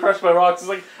also crushed by rocks. He's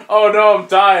like, oh no, I'm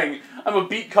dying. I'm a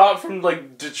beat cop from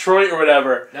like Detroit or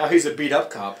whatever. Now he's a beat up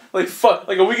cop. Like fuck.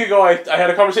 Like a week ago, I had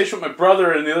a conversation with my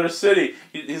brother in the other city.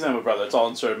 He's not my brother. It's all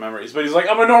in sort of memories. But he's like,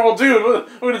 I'm a normal dude.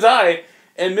 I'm gonna die.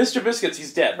 And Mr. Biscuits,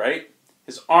 he's dead, right?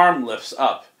 His arm lifts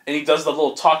up, and he does the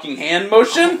little talking hand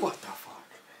motion. Oh, what the fuck?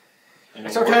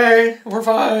 It's okay. We're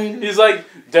fine. He's like,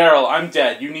 Daryl, I'm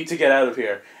dead. You need to get out of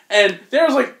here. And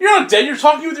Daryl's like, you're not dead. You're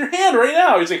talking with your hand right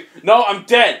now. He's like, no, I'm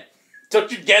dead.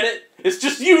 Don't you get it? It's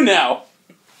just you now.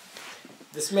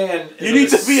 This man is You need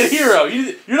to be a hero.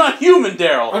 You're not human,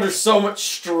 Daryl. Under so much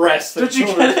stress. Don't you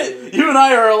get it? You and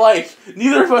I are alike.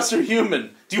 Neither of us are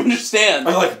human. Do you understand?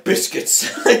 I like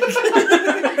biscuits. Do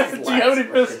you have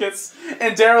any biscuits?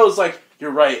 And Daryl is like,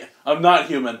 you're right. I'm not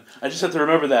human. I just have to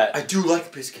remember that. I do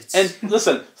like biscuits. And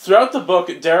listen, throughout the book,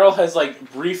 Daryl has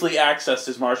like briefly accessed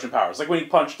his Martian powers. Like when he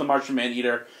punched the Martian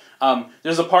Manhunter.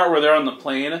 There's a part where they're on the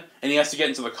plane and he has to get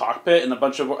into the cockpit and a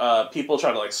bunch of people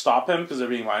try to like stop him because they're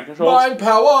being mind controlled. Mind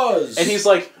powers! And he's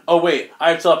like, oh wait, I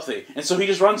have telepathy. And so he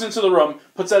just runs into the room,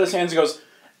 puts out his hands and goes,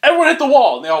 everyone hit the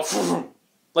wall! And they all,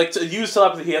 like to use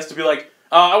telepathy, he has to be like,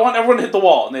 I want everyone to hit the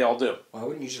wall, and they all do. Why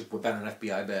wouldn't you just whip out an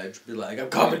FBI badge? Be like, I'm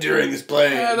commandeering this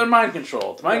plane. Yeah, they're mind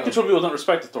controlled. Mind controlled people don't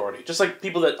respect authority, just like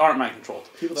people that aren't mind controlled.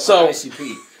 People that like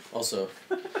ICP, also.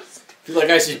 If you like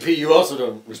ICP, you also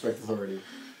don't respect authority.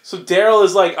 So Daryl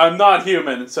is like, I'm not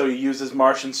human, and so he uses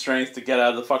Martian strength to get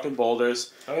out of the fucking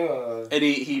boulders. And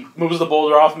he moves the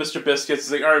boulder off Mr. Biscuits.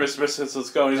 He's like, alright, Mr. Biscuits,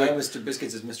 let's go. And he's like, Mr.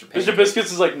 Biscuits is Mr. Mr.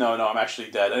 Biscuits is like, no, I'm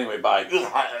actually dead. Anyway, bye.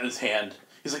 In his hand.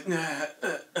 He's like, and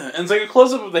it's like a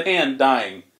close-up of the hand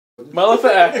dying.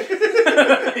 Malefic.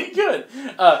 Good.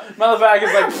 Malefic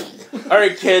is like,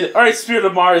 alright, kid. Alright, Spirit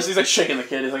of Mars. He's like shaking the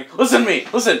kid. He's like, listen to me.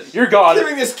 Listen, you're God.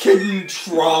 Giving this kid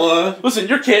trauma. Listen,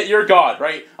 you're God,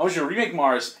 right? I want you to remake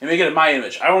Mars and make it in my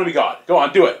image. I want to be God. Go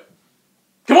on, do it.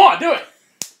 Come on, do it.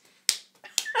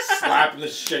 Slapping the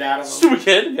shit out of him. Stupid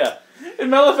kid, yeah.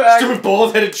 And Malefic... Stupid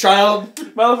bald-headed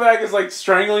child. Malefic is like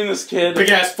strangling this kid.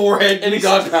 Big-ass forehead and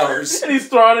God powers. And he's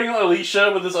throttling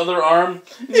Alicia with his other arm.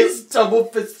 He's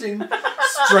double-fisting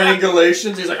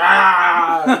strangulations. He's like,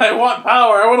 ah! I want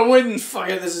power. I want to win. Fuck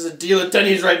it, this is a deal at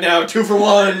Denny's right now. 2 for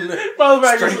 1.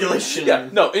 Malefic Strangulation. Yeah,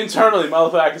 no, internally,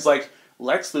 Malefic is like,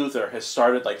 Lex Luthor has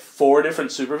started like 4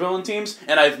 different supervillain teams,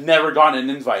 and I've never gotten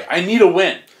an invite. I need a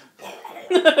win.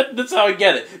 That's how I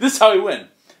get it. This is how I win.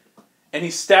 And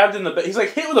he's stabbed in the he's like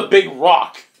hit with a big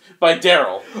rock by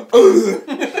Daryl.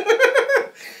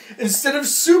 Instead of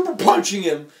super punching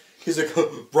him, he's like,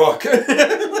 rock.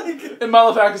 And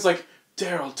Malefic is like,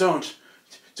 Daryl, don't.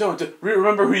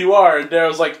 Remember who you are. And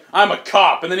Daryl's like, I'm a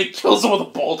cop. And then he kills him with a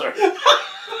boulder.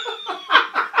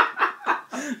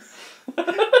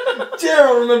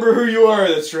 Daryl, remember who you are.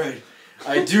 That's right.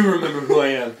 I do remember who I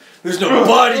am. There's no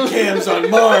body cams on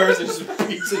Mars. And just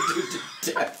beats a dude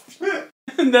to death.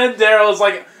 And then Daryl's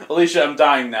like, Alicia, I'm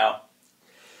dying now.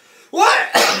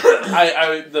 What?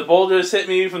 The boulders hit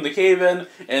me from the cave-in,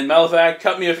 and Malefic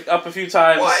cut me up a few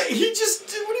times. What? What do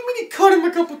you mean he cut him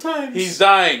a couple times? He's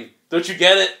dying. Don't you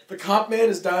get it? The cop man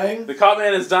is dying? The cop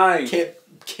man is dying.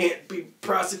 Can't be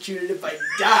prosecuted if I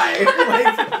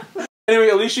die. Anyway,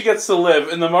 Alicia gets to live,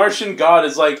 and the Martian god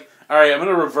is like, alright, I'm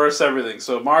gonna reverse everything.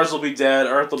 So Mars will be dead,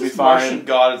 Earth will be fine. Martian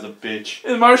god is a bitch.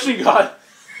 And Martian god...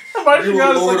 You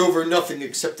are lord over nothing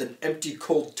except an empty,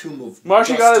 cold tomb of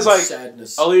Martian God is like,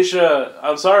 sadness. Alicia,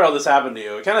 I'm sorry all this happened to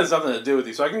you. It kind of has nothing to do with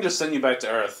you, so I can just send you back to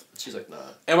Earth. She's like, nah.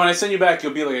 And when I send you back,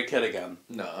 you'll be like a kid again.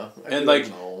 Nah. And like,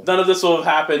 no. None of this will have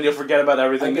happened. You'll forget about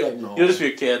everything. I'd be like, no. You'll just be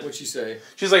a kid. What'd she say?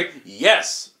 She's like,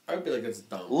 yes. I'd be like, that's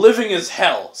dumb. Living is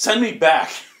hell. Send me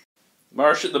back.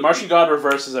 The Martian God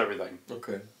reverses everything.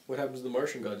 Okay. What happens to the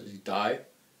Martian God? Does he die?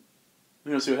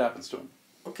 We're gonna see what happens to him.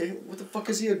 Okay, what the fuck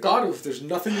is he a god of if there's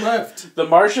nothing left? The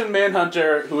Martian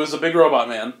Manhunter, who is a big robot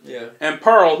man, and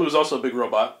Pearl, who's also a big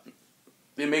robot,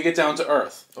 they make it down to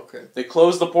Earth. Okay. They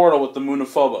close the portal with the moon of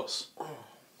Phobos. Oh,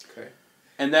 okay.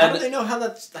 And then how do they know how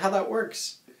that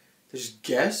works? They just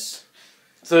guess?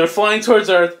 So they're flying towards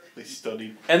Earth. They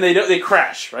study. And they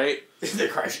crash, right? They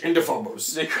crash into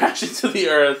Phobos. They crash into the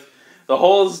Earth. The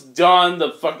hole's done.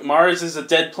 Mars is a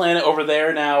dead planet over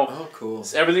there now. Oh, cool.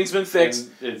 Everything's been fixed.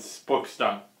 And it's book's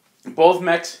done. Both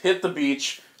mechs hit the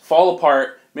beach, fall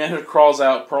apart. Manhunter crawls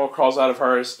out. Pearl crawls out of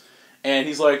hers. And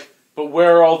he's like, but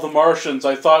where are all the Martians?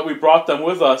 I thought we brought them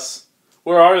with us.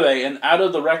 Where are they? And out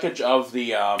of the wreckage of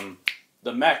the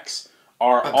mechs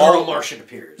are all Martian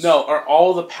appears. No, are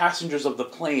all the passengers of the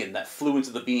plane that flew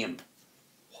into the beam.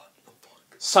 What the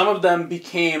fuck? Some of them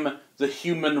became the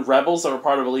human rebels that were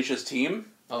part of Alicia's team.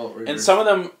 Oh, and some of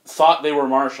them thought they were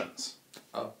Martians.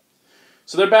 Oh.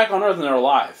 So they're back on Earth and they're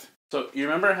alive. So you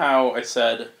remember how I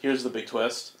said, here's the big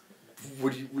twist?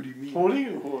 What do you mean? What do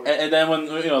you? And then when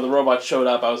the robots showed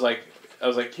up, I was like,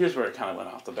 here's where it kind of went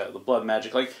off the bat. The blood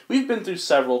magic. Like, we've been through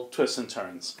several twists and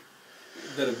turns.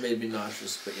 That have made me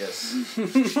nauseous, but yes.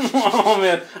 Oh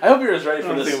man, I hope you're as ready for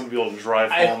I don't this. think we'll be able to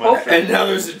drive home after. And now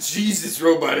there's a Jesus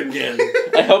robot again.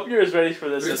 I hope you're as ready for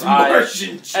this There's as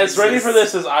Martian Jesus. as ready for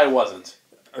this as I wasn't.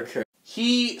 Okay.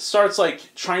 He starts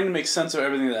like trying to make sense of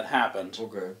everything that happened.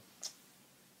 Okay.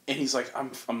 And he's like,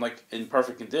 I'm like in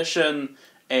perfect condition,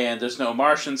 and there's no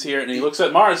Martians here. And he looks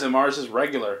at Mars, and Mars is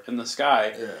regular in the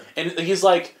sky. Yeah. And he's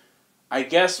like, I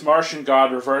guess Martian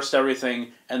God reversed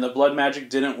everything, and the blood magic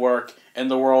didn't work, and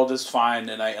the world is fine,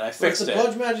 and I fixed it. If the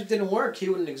blood magic didn't work, he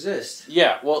wouldn't exist.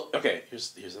 Yeah, well, okay,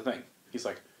 here's the thing. He's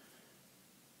like,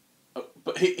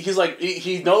 but he's like,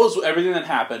 he knows everything that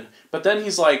happened, but then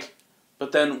he's like,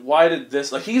 but then why did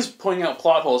this, like, he's pointing out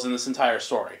plot holes in this entire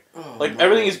story. Oh, like, no.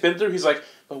 everything he's been through, he's like,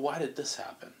 but why did this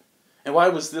happen? And why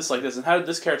was this like this? And how did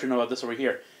this character know about this over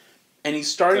here? And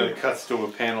he's starting... Then it cuts to a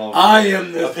panel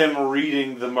of him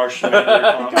reading the Martian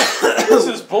Manhunter comic. This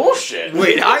is bullshit.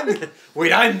 Wait,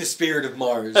 I'm the spirit of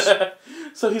Mars.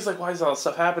 So he's like, why is all this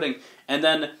stuff happening? And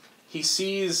then he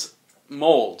sees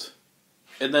Mold.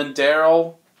 And then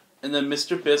Daryl. And then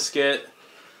Mr. Biscuit.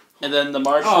 And then the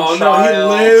Martian Child. No, he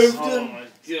lived. Oh my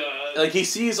god. Like, he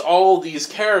sees all these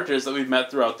characters that we've met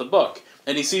throughout the book.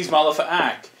 And he sees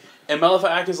Malefic. And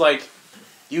Malefic is like,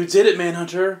 you did it,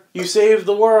 Manhunter. You saved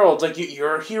the world. Like,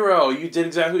 you're a hero. You did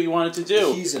exactly what you wanted to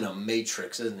do. He's in a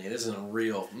matrix, isn't he? This isn't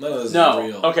real. None of this is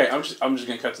real. Okay, I'm just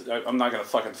gonna cut to, I'm not gonna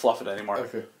fucking fluff it anymore.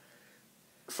 Okay.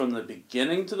 From the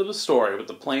beginning to the story, with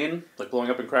the plane, like, blowing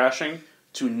up and crashing,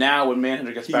 to now when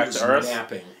Manhunter gets back to Earth,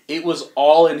 napping. It was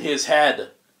all in his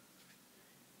head.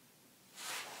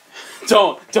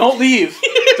 Don't leave.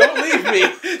 Don't leave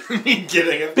me. Me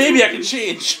getting it. Baby, I can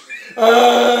change.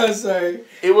 Sorry.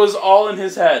 It was all in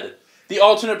his head. The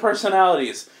alternate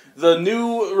personalities, the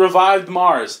new revived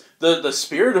Mars, the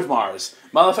spirit of Mars,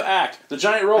 Malefic, the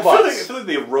giant robots. I feel like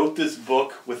they wrote this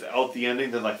book without the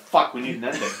ending. They're like, fuck, we need an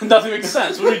ending. Nothing makes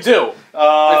sense. What do we do?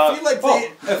 I feel like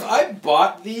if I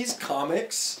bought these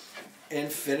comics and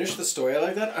finished the story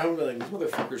like that, I would be like, these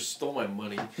motherfuckers stole my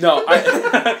money. No,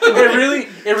 it really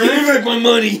Give me back my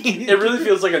money. It really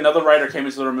feels like another writer came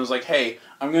into the room and was like, hey,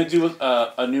 I'm going to do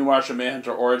a new Martian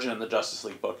Manhunter origin in the Justice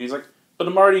League book. He's like, but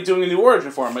I'm already doing a new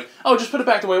origin for him. I'm like, oh, just put it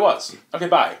back the way it was. Okay,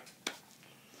 bye.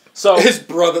 So his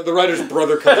brother, the writer's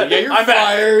brother, comes in. Yeah, you're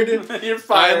fired. You're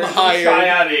fired. I'm hired. Get this guy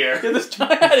out of here. Get this guy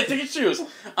out of here. Take his shoes.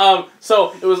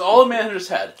 So it was all in Manhunter's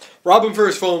head. Rob him for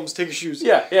his phones. Take his shoes.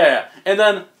 Yeah. And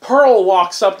then Pearl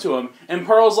walks up to him, and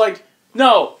Pearl's like,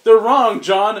 no, they're wrong,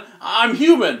 John. I'm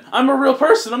human. I'm a real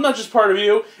person. I'm not just part of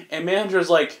you. And Manhunter's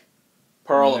like,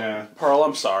 Pearl,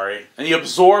 I'm sorry. And he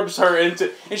absorbs her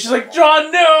into... And she's like,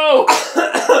 John,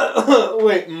 no!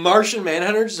 Wait, Martian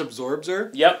Manhunter just absorbs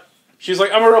her? Yep. She's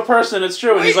like, I'm a real person. It's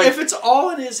true. And he's like, if it's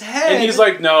all in his head... And he's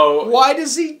like, no. Why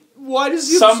does he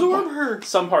absorb her?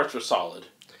 Some parts were solid.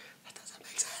 That doesn't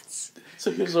make sense.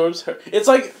 So he absorbs her. It's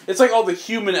like all the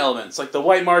human elements. Like the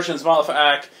White Martians,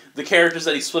 Malefic, the characters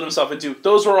that he split himself into.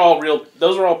 Those were all real.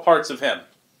 Those were all parts of him.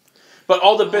 But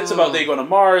all the bits about they go to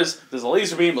Mars, there's a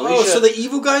laser beam, Alicia... Oh, so the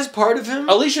evil guy's part of him?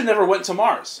 Alicia never went to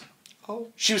Mars. Oh.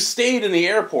 She stayed in the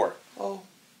airport. Oh.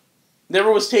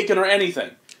 Never was taken or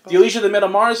anything. The Alicia that met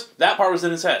on Mars, that part was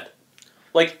in his head.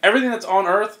 Like, everything that's on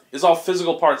Earth is all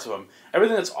physical parts of him.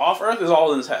 Everything that's off Earth is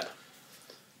all in his head.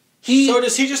 So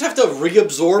does he just have to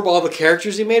reabsorb all the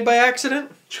characters he made by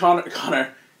accident?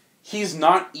 Connor, he's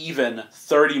not even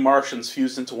 30 Martians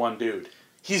fused into one dude.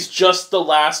 He's just the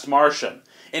last Martian.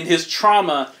 And his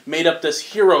trauma made up this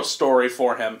hero story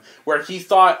for him, where he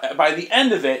thought by the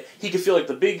end of it, he could feel like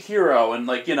the big hero and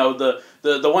like, you know,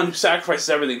 the one who sacrifices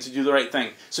everything to do the right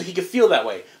thing. So he could feel that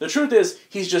way. The truth is,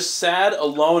 he's just sad,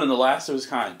 alone, and the last of his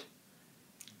kind.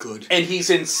 Good. And he's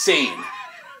insane.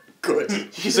 Good.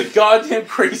 He's a goddamn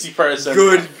crazy person.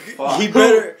 Good. He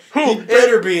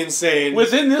better be insane.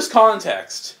 Within this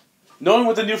context, knowing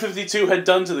what the New 52 had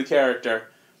done to the character,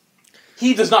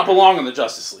 he does not belong in the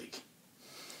Justice League.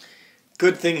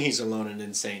 Good thing he's alone and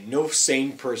insane. No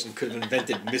sane person could have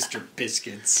invented Mr.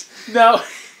 Biscuits. Now,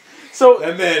 so...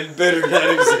 That man better not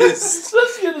exist. So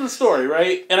that's the end of the story,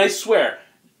 right? And I swear,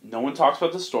 no one talks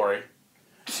about the story.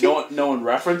 No one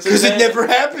references Because it. it never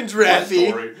happened,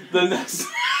 Raffy. The next,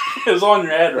 it was on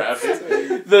your head,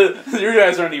 Raffy. You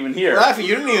guys aren't even here. Raffy,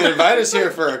 you didn't even invite us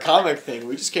here for a comic thing.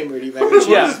 We just came here to eat mac and cheese.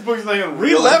 Yeah. This book's like a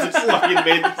We left.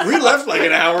 We left like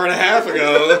an hour and a half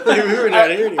ago. We were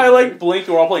not here anymore. I like blink.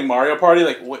 We're all playing Mario Party.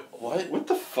 Like what? What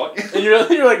the fuck? And you're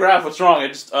like, Raph, what's wrong? I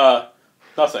just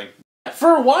nothing.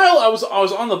 For a while, I was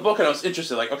on the book and I was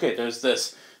interested. Like, okay, there's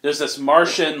this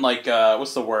Martian, like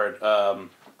what's the word?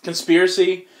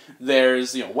 Conspiracy.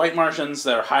 There's white Martians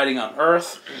that are hiding on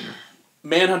Earth.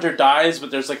 Manhunter dies, but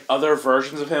there's like other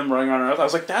versions of him running on Earth. I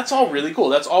was like, that's all really cool.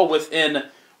 That's all within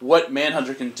what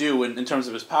Manhunter can do in terms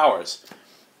of his powers.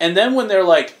 And then when they're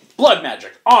like, blood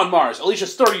magic on Mars,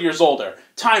 Alicia's 30 years older,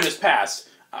 time has passed.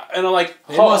 And I'm like,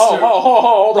 hold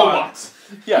robots.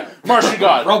 on. Yeah, Martian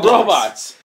God,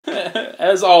 robots.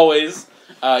 As always,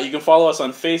 you can follow us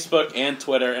on Facebook and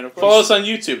Twitter, and follow us on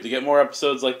YouTube to get more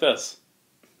episodes like this.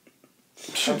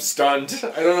 I'm stunned.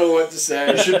 I don't know what to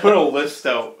say. You should put a list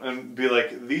out and be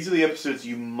like, these are the episodes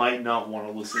you might not want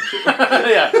to listen to.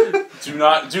 Yeah,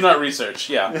 do not research.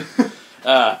 Yeah,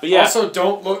 but yeah. Also,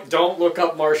 don't look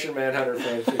up Martian Manhunter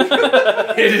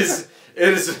fanfiction. It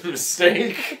is a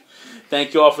mistake.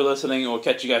 Thank you all for listening, and we'll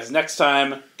catch you guys next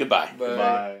time. Goodbye. Bye.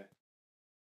 Bye.